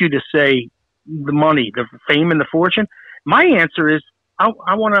expect you to say the money, the fame, and the fortune. My answer is, I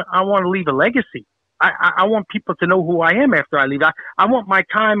want to leave a legacy. I want people to know who I am after I leave. I want my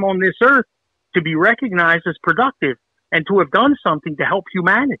time on this earth to be recognized as productive and to have done something to help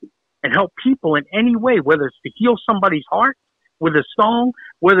humanity and help people in any way, whether it's to heal somebody's heart with a song,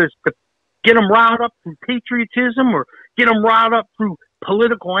 whether it's to get them riled up through patriotism or get them riled up through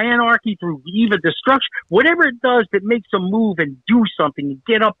political anarchy, through even destruction, whatever it does that makes them move and do something and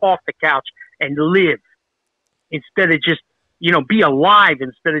get up off the couch and live instead of just, you know, be alive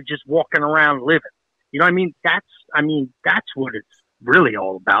instead of just walking around living. You know what I mean? That's what it's really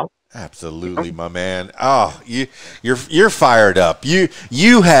all about. Absolutely, my man. Oh, you're fired up.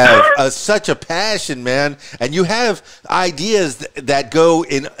 You have such a passion, man, and you have ideas that go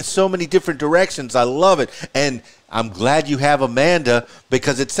in so many different directions. I love it, and I'm glad you have Amanda,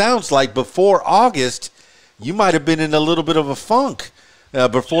 because it sounds like before August, you might have been in a little bit of a funk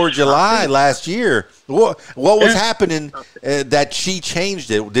before July last year. What was happening that she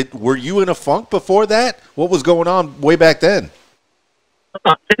changed it? Were you in a funk before that? What was going on way back then?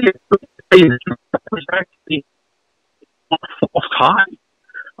 It was actually off high.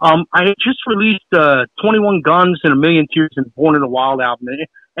 I had just released 21 Guns and A Million Tears and Born in the Wild album,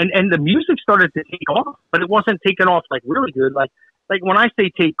 and the music started to take off, but it wasn't taking off like really good. Like when I say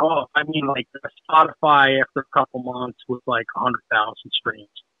take off, I mean like Spotify after a couple months was like 100,000 streams,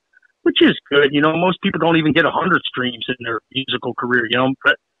 which is good. You know, most people don't even get 100 streams in their musical career. You know,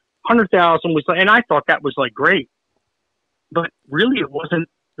 but 100,000 was, and I thought that was like great, but really it wasn't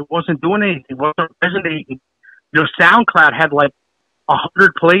doing anything. It wasn't resonating. You know, SoundCloud had like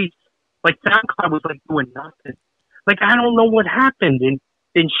 100 plays. Like SoundCloud was like doing nothing. Like, I don't know what happened. And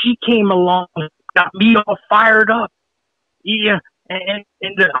then she came along, got me all fired up. Yeah. And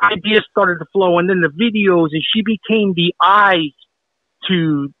the ideas started to flow, and then the videos, and she became the eyes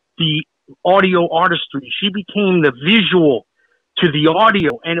to the audio artistry. She became the visual to the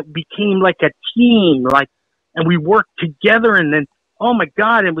audio, and it became like a team, like, and we worked together, and then, oh my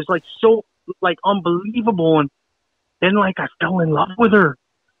God, it was like so like unbelievable. And then like I fell in love with her,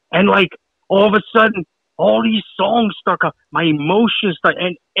 and like all of a sudden, all these songs stuck up. My emotions started,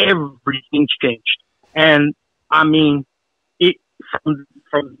 and everything's changed. And I mean, it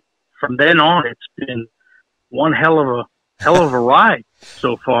from then on, it's been one hell of a ride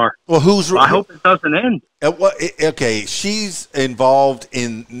so far. Well, I hope it doesn't end. Okay, she's involved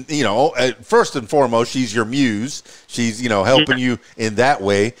in, first and foremost, she's your muse. She's, helping you in that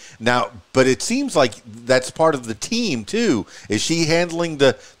way. Now, but it seems like that's part of the team too. Is she handling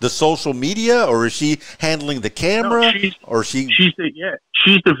the social media, or is she handling the camera? No, she's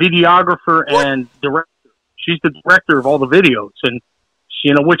the videographer and director. She's the director of all the videos, and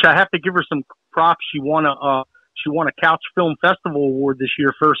which I have to give her some props. She won a Couch Film Festival award this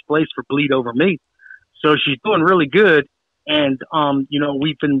year, first place for Bleed Over Me. So she's doing really good. And,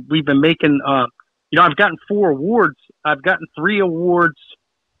 we've been making, I've gotten 4 awards. I've gotten 3 awards,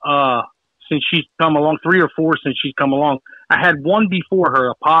 since she's come along, 3 or 4 since she's come along. I had one before her,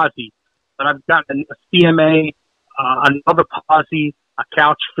 a Posse, but I've gotten a CMA, another Posse, a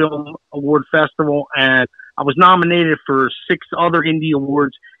Couch Film Award Festival, and I was nominated for 6 other indie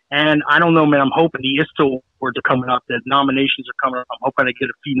awards. And I don't know, man, I'm hoping the ISTO awards are coming up. The nominations are coming up. I'm hoping I get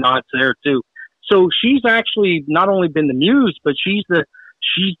a few nods there too. So she's actually not only been the muse, but she's the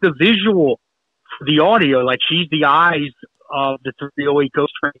visual for the audio. Like, she's the eyes of the 308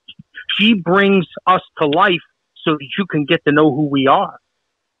 Ghost Train. She brings us to life so that you can get to know who we are.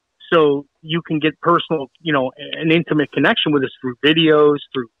 So you can get personal, an intimate connection with us through videos,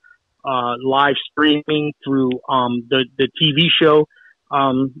 through live streaming, through the TV show.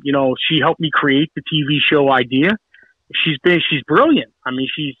 She helped me create the TV show idea. She's brilliant. I mean,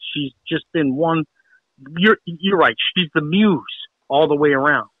 she's just been one. You're right. She's the muse all the way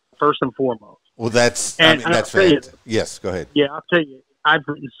around, first and foremost. Well, that's fantastic. Yes, go ahead. Yeah, I'll tell you, I've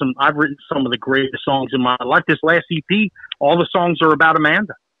written some of the greatest songs in my life. This last EP, all the songs are about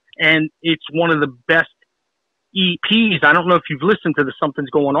Amanda, and it's one of the best EPs. I don't know if you've listened to the Something's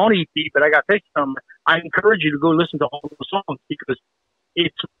Going On EP, but I got to tell you something. I encourage you to go listen to all the songs, because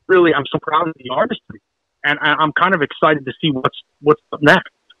it's really, I'm so proud of the artistry, and I'm kind of excited to see what's next.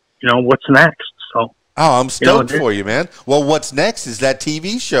 What's next. So. Oh, I'm stoked for you, man. Well, what's next is that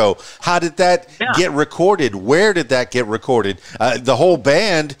TV show. How did that get recorded? Where did that get recorded? The whole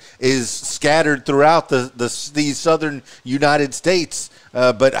band is scattered throughout the southern United States.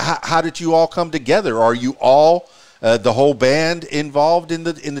 But how did you all come together? Are you all the whole band involved in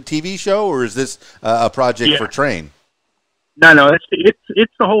the TV show, or is this a project for Train? No,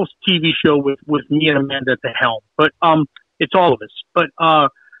 it's the whole TV show with me and Amanda at the helm. But it's all of us. But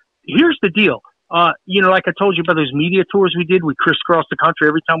here's the deal. Like I told you about those media tours we did, we crisscrossed the country.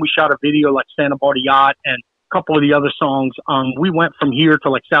 Every time we shot a video, like Santa Barbara Yacht and a couple of the other songs, we went from here to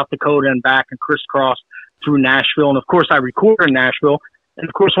like South Dakota and back and crisscrossed through Nashville. And of course, I record in Nashville. And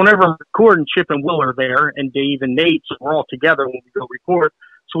of course, whenever I'm recording, Chip and Will are there, and Dave and Nate, so we're all together when we go record.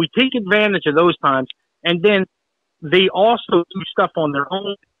 So we take advantage of those times. And then they also do stuff on their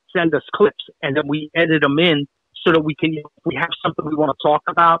own, send us clips, and then we edit them in so that we can, if we have something we want to talk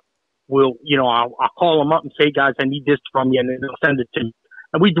about, I'll call them up and say, guys, I need this from you, and then they'll send it to me.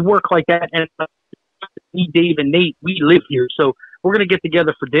 And we work like that. And me, Dave, and Nate, we live here, so we're going to get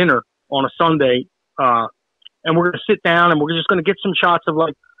together for dinner on a Sunday, and we're going to sit down, and we're just going to get some shots of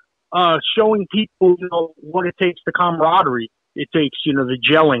like showing people, what it takes, the camaraderie it takes, the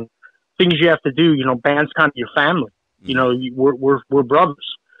gelling, things you have to do. Band's kind of your family. We're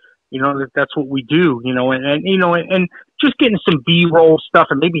brothers. That's what we do, and just getting some B-roll stuff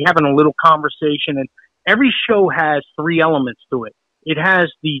and maybe having a little conversation. And every show has 3 elements to it. It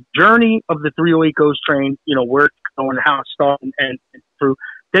has the journey of the 308 Ghost Train, where it's going, how it started and through.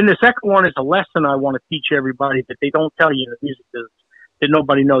 Then the second one is a lesson I want to teach everybody that they don't tell you in the music business, that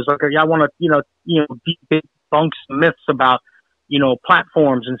nobody knows. Like, I want to, debunk some myths about,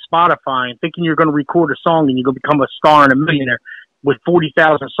 platforms and Spotify, and thinking you're going to record a song and you're going to become a star and a millionaire with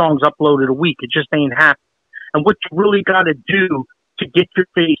 40,000 songs uploaded a week. It just ain't happening. And what you really got to do to get your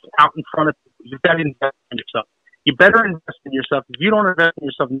face out in front of people, you've got to invest in yourself. You better invest in yourself. If you don't invest in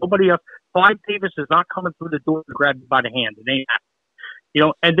yourself, nobody else. Clive Davis is not coming through the door to grab you by the hand. It ain't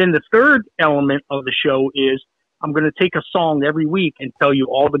happening. And then the third element of the show is I'm going to take a song every week and tell you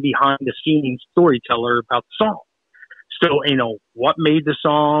all the behind the scenes storyteller about the song. So, what made the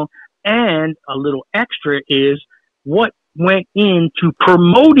song, and a little extra is what went into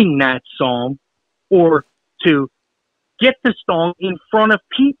promoting that song, or to get the song in front of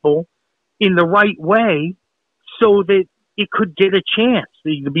people in the right way so that it could get a chance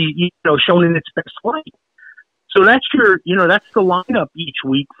to be, shown in its best light. So that's that's the lineup each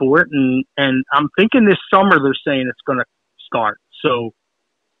week for it, and I'm thinking this summer they're saying it's going to start. So,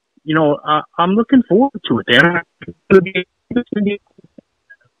 I'm looking forward to it.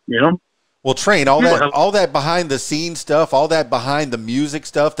 Well, Train, all that behind the scenes stuff, all that behind the music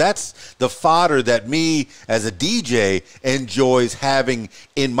stuff, that's the fodder that me as a DJ enjoys having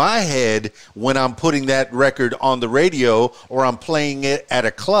in my head when I'm putting that record on the radio or I'm playing it at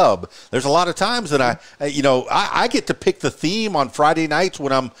a club. There's a lot of times that I get to pick the theme on Friday nights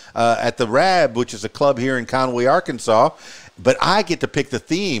when I'm at the Rab, which is a club here in Conway, Arkansas. But I get to pick the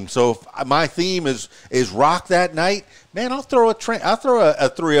theme. So if my theme is rock that night, man, I'll throw a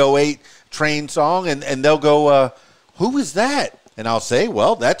 308 Train song, and they'll go, who is that? And I'll say,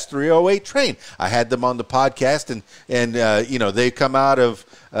 well, that's 308 Train. I had them on the podcast, and they come out of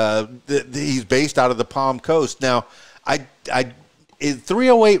he's based out of the Palm Coast. Now,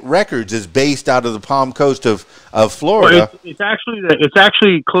 308 Records is based out of the Palm Coast of Florida. Well, it's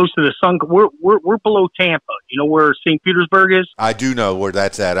actually close to the sun. We're below Tampa. You know where St. Petersburg is? I do know where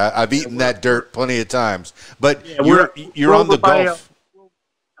that's at. I've eaten that dirt plenty of times. But you're on the Gulf.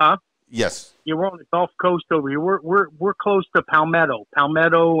 Huh? Yes. Yeah, we're on the Gulf Coast over here. We're close to Palmetto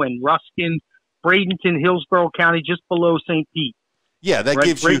and Ruskin, Bradenton, Hillsborough County, just below St. Pete. Yeah,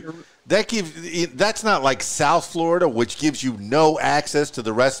 that's not like South Florida, which gives you no access to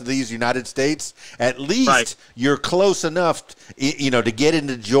the rest of these United States. At least you're close enough, to get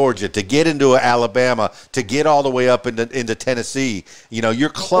into Georgia, to get into Alabama, to get all the way up into Tennessee. You're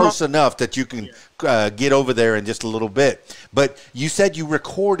close enough that you can get over there in just a little bit. But you said you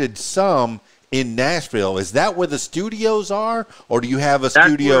recorded some in Nashville. Is that where the studios are, or do you have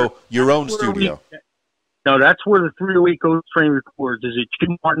your own studio? No, that's where the 308 Ghost Train records, is at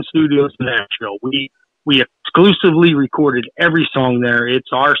Chip Martin Studios in Nashville. We exclusively recorded every song there. It's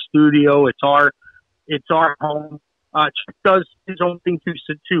our studio. It's our home. Chip does his own thing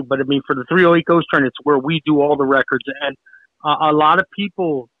too, but I mean, for the 308 Ghost Train, it's where we do all the records. And a lot of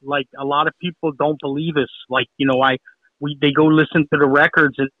people don't believe us. They go listen to the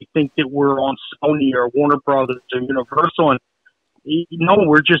records and they think that we're on Sony or Warner Brothers or Universal, and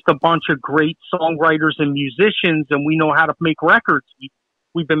we're just a bunch of great songwriters and musicians, and we know how to make records.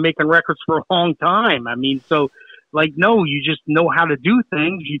 We've been making records for a long time. I mean, you just know how to do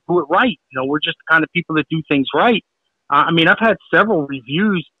things. You do it right. We're just the kind of people that do things right. I've had several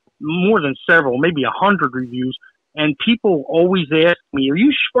reviews, more than several, maybe 100 reviews, and people always ask me, "Are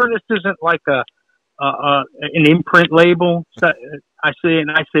you sure this isn't like an imprint label?" I say,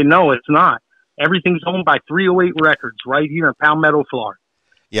 no, it's not. Everything's owned by 308 Records right here in Palmetto, Florida.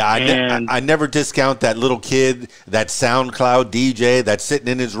 Yeah, I never discount that little kid, that SoundCloud DJ that's sitting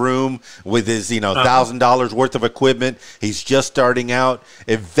in his room with his $1,000 worth of equipment. He's just starting out.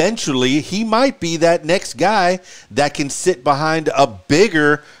 Eventually, he might be that next guy that can sit behind a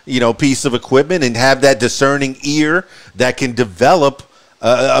bigger piece of equipment and have that discerning ear that can develop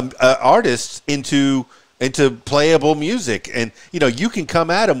artists into playable music. And you can come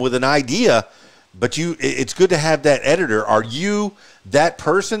at him with an idea, but it's good to have that editor. Are you that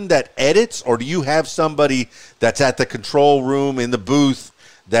person that edits, or do you have somebody that's at the control room in the booth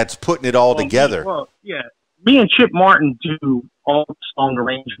that's putting it all together? Me and Chip Martin do all the song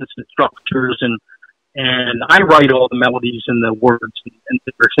arrangements and structures, and I write all the melodies and the words and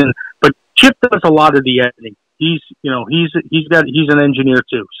lyrics. But Chip does a lot of the editing. He's an engineer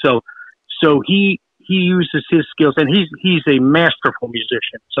too. So he uses his skills, and he's a masterful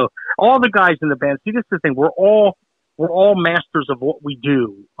musician. So all the guys in the band, see, this is the thing. We're all masters of what we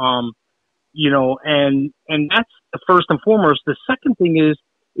do. And that's the first and foremost. The second thing is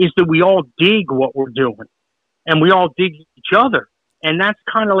that we all dig what we're doing, and we all dig each other. And that's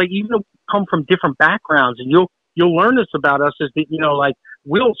kind of like, even though we come from different backgrounds, and you'll learn this about us, is that,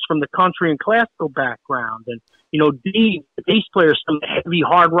 Will's from the country and classical background, and, Dave, the bass player's from the heavy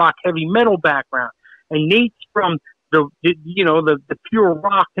hard rock, heavy metal background. And Nate's from the pure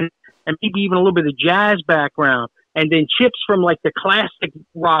rock and maybe even a little bit of jazz background. And then Chip's from like the classic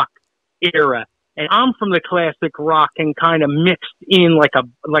rock era. And I'm from the classic rock and kind of mixed in like a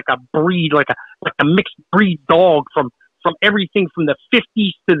breed, like a mixed breed dog from everything from the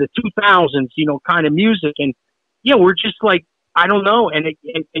 50s to the 2000s, kind of music. And we're just like, I don't know. And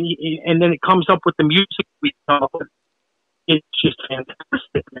then it comes up with the music we come up with. It's just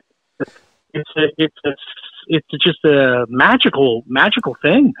fantastic, man. It's just a magical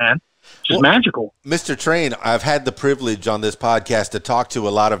thing, man. Just magical. Mr. Train, I've had the privilege on this podcast to talk to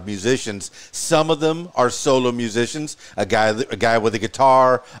a lot of musicians. Some of them are solo musicians, a guy with a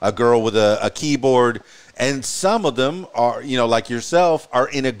guitar, a girl with a keyboard. and some of them are, you know, like yourself, are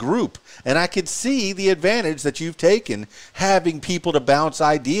in a group. And I could see the advantage that you've taken, having people to bounce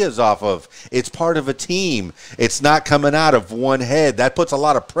ideas off of. It's part of a team. It's not coming out of one head. That puts a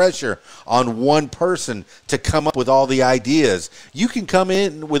lot of pressure on one person to come up with all the ideas. You can come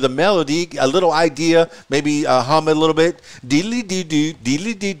in with a melody, a little idea, maybe hum a little bit, deedly-dee-doo,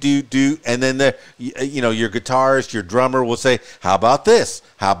 deedly-dee-doo-doo, and then you know, your guitarist, your drummer will say, how about this?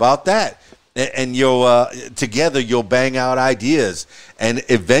 How about that? And you'll together you'll bang out ideas, and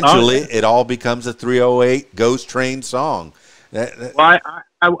eventually it all becomes a 308 Ghost Train song. Well,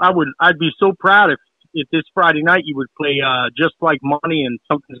 I'd be so proud if this Friday night you would play Just Like Money and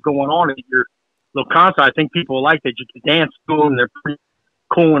Something's Going On at your little concert. I think people like that. You can dance to them. They're pretty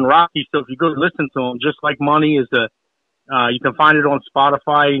cool and rocky. So if you go listen to them, Just Like Money is you can find it on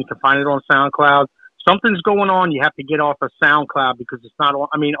Spotify. You can find it on SoundCloud. Something's Going On. You have to get off of SoundCloud because it's not on,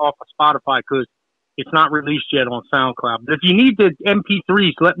 off of Spotify because it's not released yet on SoundCloud. But if you need the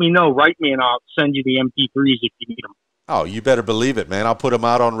MP3s, let me know. Write me and I'll send you the MP3s if you need them. Oh, you better believe it, man. I'll put them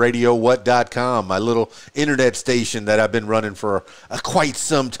out on RadioWhat.com, my little internet station that I've been running for quite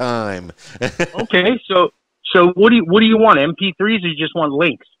some time. Okay, so what do you want? MP3s or you just want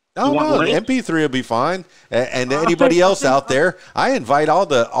links? Oh, no, the MP3 will be fine. And anybody else out there, I invite all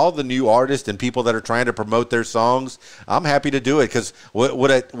the new artists and people that are trying to promote their songs. I'm happy to do it because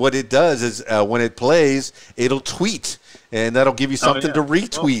what it does is when it plays, it'll tweet, and that'll give you something to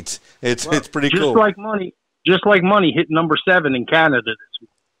retweet. It's pretty cool. Just like money hit number 7 in Canada this week.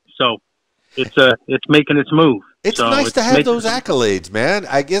 So it's making its move. It's nice to have those accolades, man.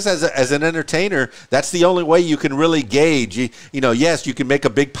 I guess as an entertainer, that's the only way you can really gauge. You know, yes, you can make a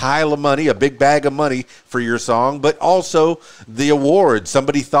big pile of money, a big bag of money for your song, but also the awards.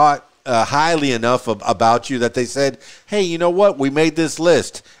 Somebody thought highly enough about you that they said, hey, you know what? We made this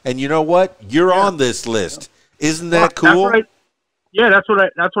list, and you know what? You're on this list. Isn't that cool? That's right. Yeah, that's what I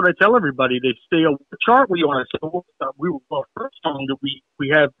tell everybody. They say, "What chart were you on?" I said, first song that we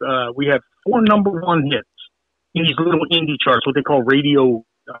have 4 number 1 hits in these little indie charts, what they call radio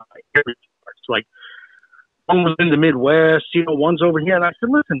area charts. Like one was in the Midwest, you know, one's over here. And I said,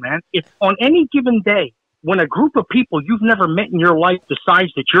 listen, man, if on any given day when a group of people you've never met in your life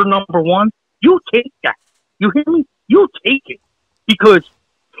decides that you're number 1, you take that. You hear me? You take it because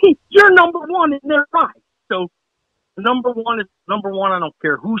you're number 1 in their eyes. So. Number 1 is number 1. I don't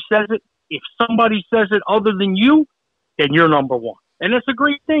care who says it. If somebody says it other than you, then you're number 1. And it's a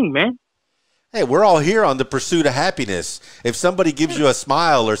great thing, man. Hey, we're all here on the pursuit of happiness. If somebody gives you a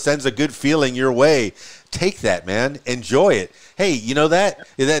smile or sends a good feeling your way, take that, man. Enjoy it. Hey, you know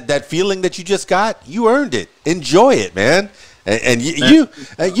that feeling that you just got? You earned it. Enjoy it, man. And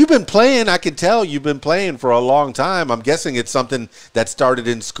you've been playing. I can tell you've been playing for a long time. I'm guessing it's something that started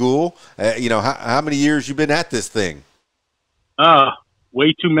in school. You know, how many years you been at this thing?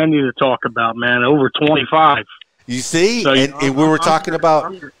 Way too many to talk about, man. Over 25. You see, so, and we were talking about.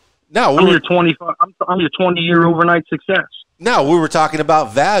 I'm your 25. I'm your 20-year overnight success. No, we were talking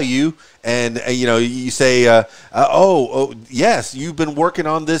about value, and you know, you say, yes, you've been working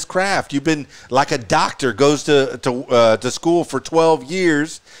on this craft. You've been like a doctor goes to school for 12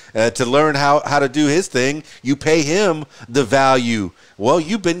 years to learn how to do his thing. You pay him the value. Well,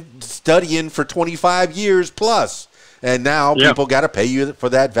 you've been studying for 25 years plus. And now people got to pay you for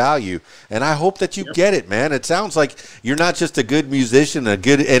that value. And I hope that you get it, man. It sounds like you're not just a good musician, a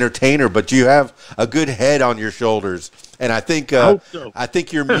good entertainer, but you have a good head on your shoulders. And I think I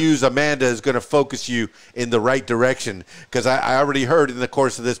think your muse, Amanda, is going to focus you in the right direction. Because I already heard in the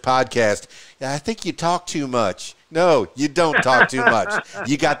course of this podcast, I think you talk too much. No, you don't talk too much.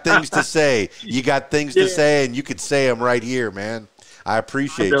 You got things to say. You got things to say, and you could say them right here, man. I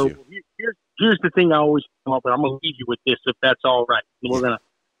appreciate you. Here's the thing I always come up with. I'm going to leave you with this if that's all right.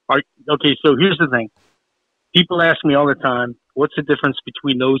 Okay, so here's the thing. People ask me all the time, what's the difference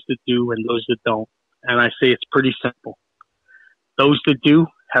between those that do and those that don't? And I say it's pretty simple. Those that do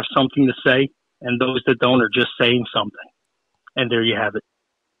have something to say, and those that don't are just saying something. And there you have it.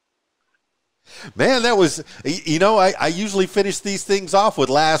 Man, that was, you know, I usually finish these things off with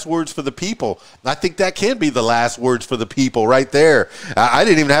last words for the people. I think that can be the last words for the people right there. I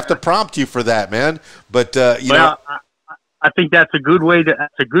didn't even have to prompt you for that, man. But, you know. I think that's a good way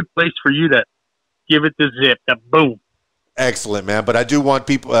that's a good place for you to give it the zip, the boom. Excellent, man. But I do want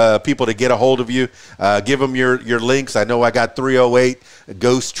people to get a hold of you. Give them your links. I know I got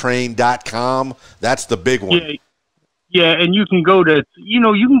 308ghosttrain.com. That's the big one. Yeah. Yeah, and you can go to,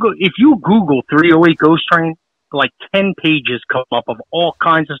 if you Google 308 Ghost Train, like 10 pages come up of all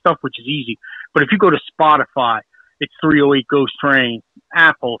kinds of stuff, which is easy. But if you go to Spotify, it's 308 Ghost Train.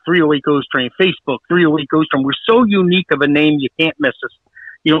 Apple, 308 Ghost Train, Facebook, 308 Ghost Train. We're so unique of a name, you can't miss us.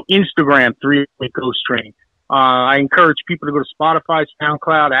 Instagram, 308 Ghost Train. I encourage people to go to Spotify,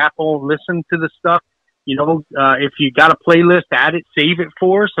 SoundCloud, Apple, listen to the stuff. If you got a playlist, add it, save it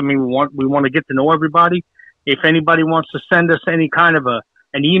for us. I mean, we want to get to know everybody. If anybody wants to send us any kind of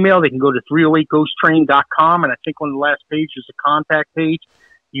an email, they can go to 308ghosttrain.com, and I think on the last page is a contact page.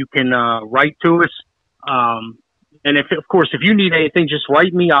 You can write to us. And if you need anything, just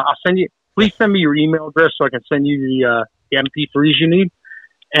write me. I'll send you. Please send me your email address so I can send you the MP3s you need.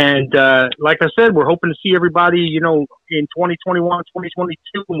 And like I said, we're hoping to see everybody, in 2021,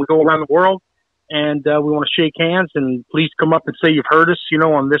 2022 when we go around the world. And we want to shake hands, and please come up and say you've heard us,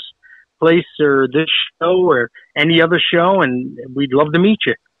 on this place or this show or any other show, and we'd love to meet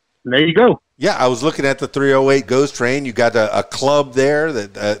you. And there you go. Yeah, I was looking at the 308 Ghost Train. You got a club there,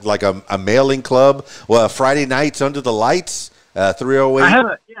 that like a mailing club. Well, Friday nights under the lights,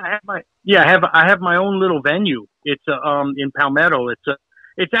 308. I have my own little venue. It's in Palmetto.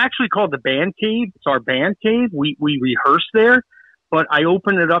 It's actually called the Band Cave. It's our band cave. We rehearse there. But I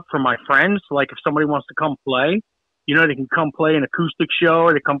open it up for my friends. Like if somebody wants to come play, they can come play an acoustic show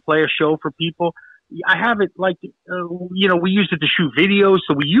or they come play a show for people. I have it like, we use it to shoot videos.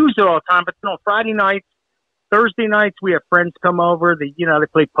 So we use it all the time. But, Friday nights, Thursday nights, we have friends come over. They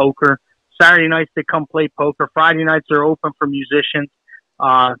play poker. Saturday nights, they come play poker. Friday nights, they're open for musicians.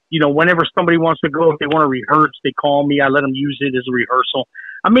 Whenever somebody wants to go, if they want to rehearse, they call me. I let them use it as a rehearsal.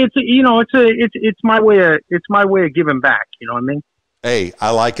 I mean, it's my way of giving back. You know what I mean? Hey, I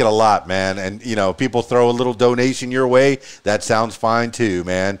like it a lot, man. And, people throw a little donation your way. That sounds fine too,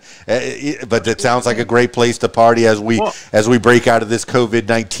 man. But it sounds like a great place to party as we break out of this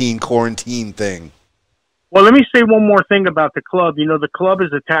COVID-19 quarantine thing. Well, let me say one more thing about the club. The club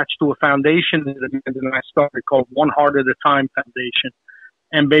is attached to a foundation that I started called One Heart at a Time Foundation.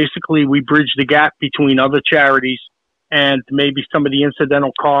 And basically we bridge the gap between other charities and maybe some of the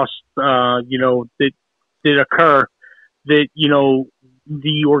incidental costs, that occur that,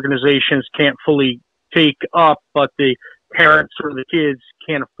 the organizations can't fully take up, but the parents or the kids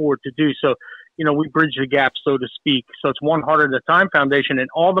can't afford to do. So, we bridge the gap, so to speak. So it's One Heart at a Time Foundation, and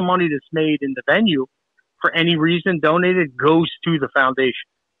all the money that's made in the venue for any reason donated goes to the foundation.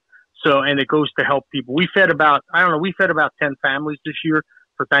 So, and it goes to help people. We fed about 10 families this year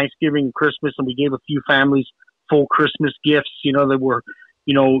for Thanksgiving and Christmas, and we gave a few families full Christmas gifts. They were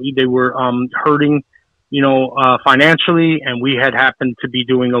hurting, financially, and we had happened to be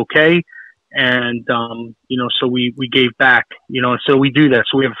doing okay. And, so we gave back, and so we do that.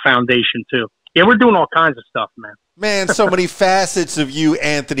 So we have a foundation too. Yeah, we're doing all kinds of stuff, man. Man, so many facets of you,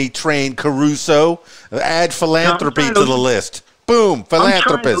 Anthony Train Caruso. Add philanthropy to the list. Boom,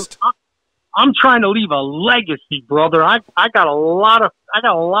 philanthropist. I'm trying to leave a legacy, brother. I got a lot of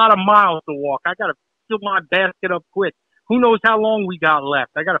miles to walk. I got to fill my basket up quick. Who knows how long we got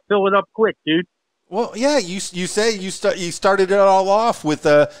left? I got to fill it up quick, dude. Well, yeah, you say you started it all off with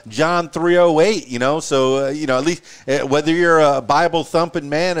John 3:08, so at least whether you're a Bible thumping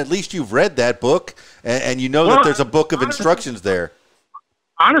man, at least you've read that book and that there's a book of instructions there.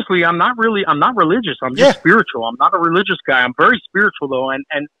 Honestly, I'm not religious. I'm just spiritual. I'm not a religious guy. I'm very spiritual though, and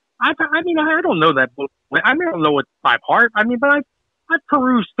I don't know that book. I don't know it by heart. But I've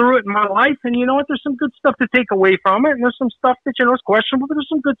perused through it in my life, and you know what? There's some good stuff to take away from it, and there's some stuff that is questionable, but there's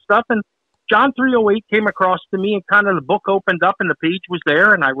some good stuff. And John 3:08 came across to me, and kind of the book opened up, and the page was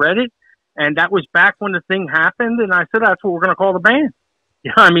there, and I read it, and that was back when the thing happened, and I said, that's what we're going to call the band.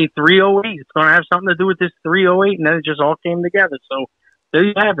 308. It's going to have something to do with this 308, and then it just all came together. So there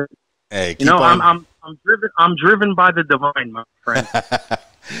you have it. Hey, I'm driven by the divine, my friend.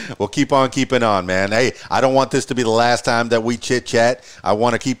 Well, keep on keeping on, man. Hey, I don't want this to be the last time that we chit-chat. I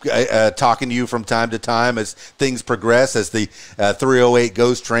want to keep talking to you from time to time as things progress, as the 308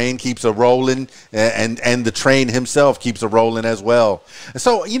 Ghost Train keeps a rolling, and the train himself keeps a rolling as well.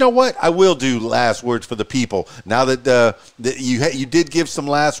 So, you know what? I will do last words for the people. Now that you did give some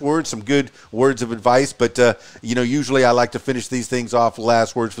last words, some good words of advice, but, usually I like to finish these things off with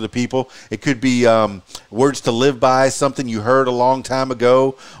last words for the people. It could be words to live by, something you heard a long time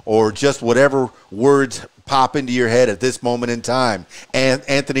ago, or just whatever words pop into your head at this moment in time. And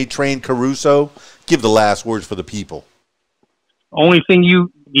Anthony Train Caruso, give the last words for the people.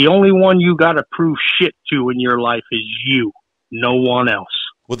 The only one you got to prove shit to in your life is you, no one else.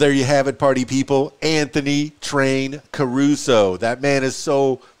 Well, there you have it, party people. Anthony Train Caruso. That man is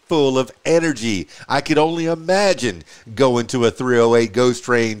so full of energy. I could only imagine going to a 308 Ghost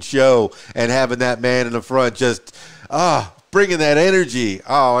Train show and having that man in the front just, bringing that energy.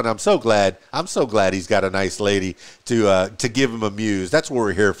 Oh, and I'm so glad he's got a nice lady to give him a muse. That's what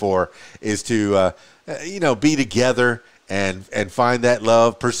we're here for, is to be together and find that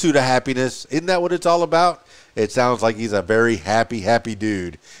love, pursuit of happiness. Isn't that what it's all about? It sounds like he's a very happy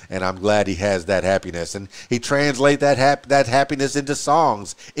dude, and I'm glad he has that happiness. And he translates that happiness into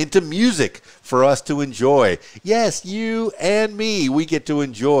songs, into music for us to enjoy. Yes, you and me, we get to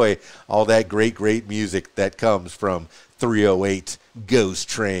enjoy all that great music that comes from 308 Ghost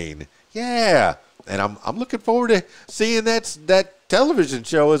Train. Yeah, and I'm looking forward to seeing that television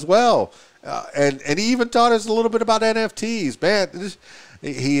show as well. And he even taught us a little bit about NFTs. Man,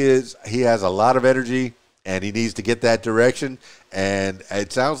 he has a lot of energy, and he needs to get that direction. And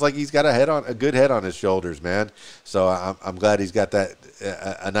it sounds like he's got a good head on his shoulders, man. So I'm glad he's got that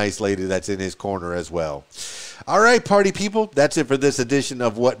a nice lady that's in his corner as well. All right, party people, that's it for this edition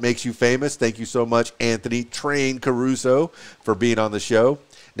of What Makes You Famous. Thank you so much, Anthony Train Caruso, for being on the show.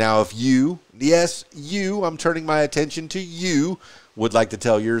 Now, if you, yes, you, I'm turning my attention to you, would like to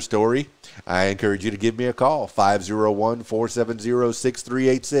tell your story, I encourage you to give me a call,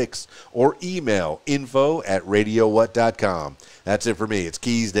 501-470-6386, or email info@radiowhat.com. That's it for me. It's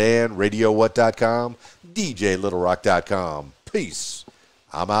Keys Dan, radiowhat.com, djlittlerock.com. Peace.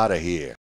 I'm out of here.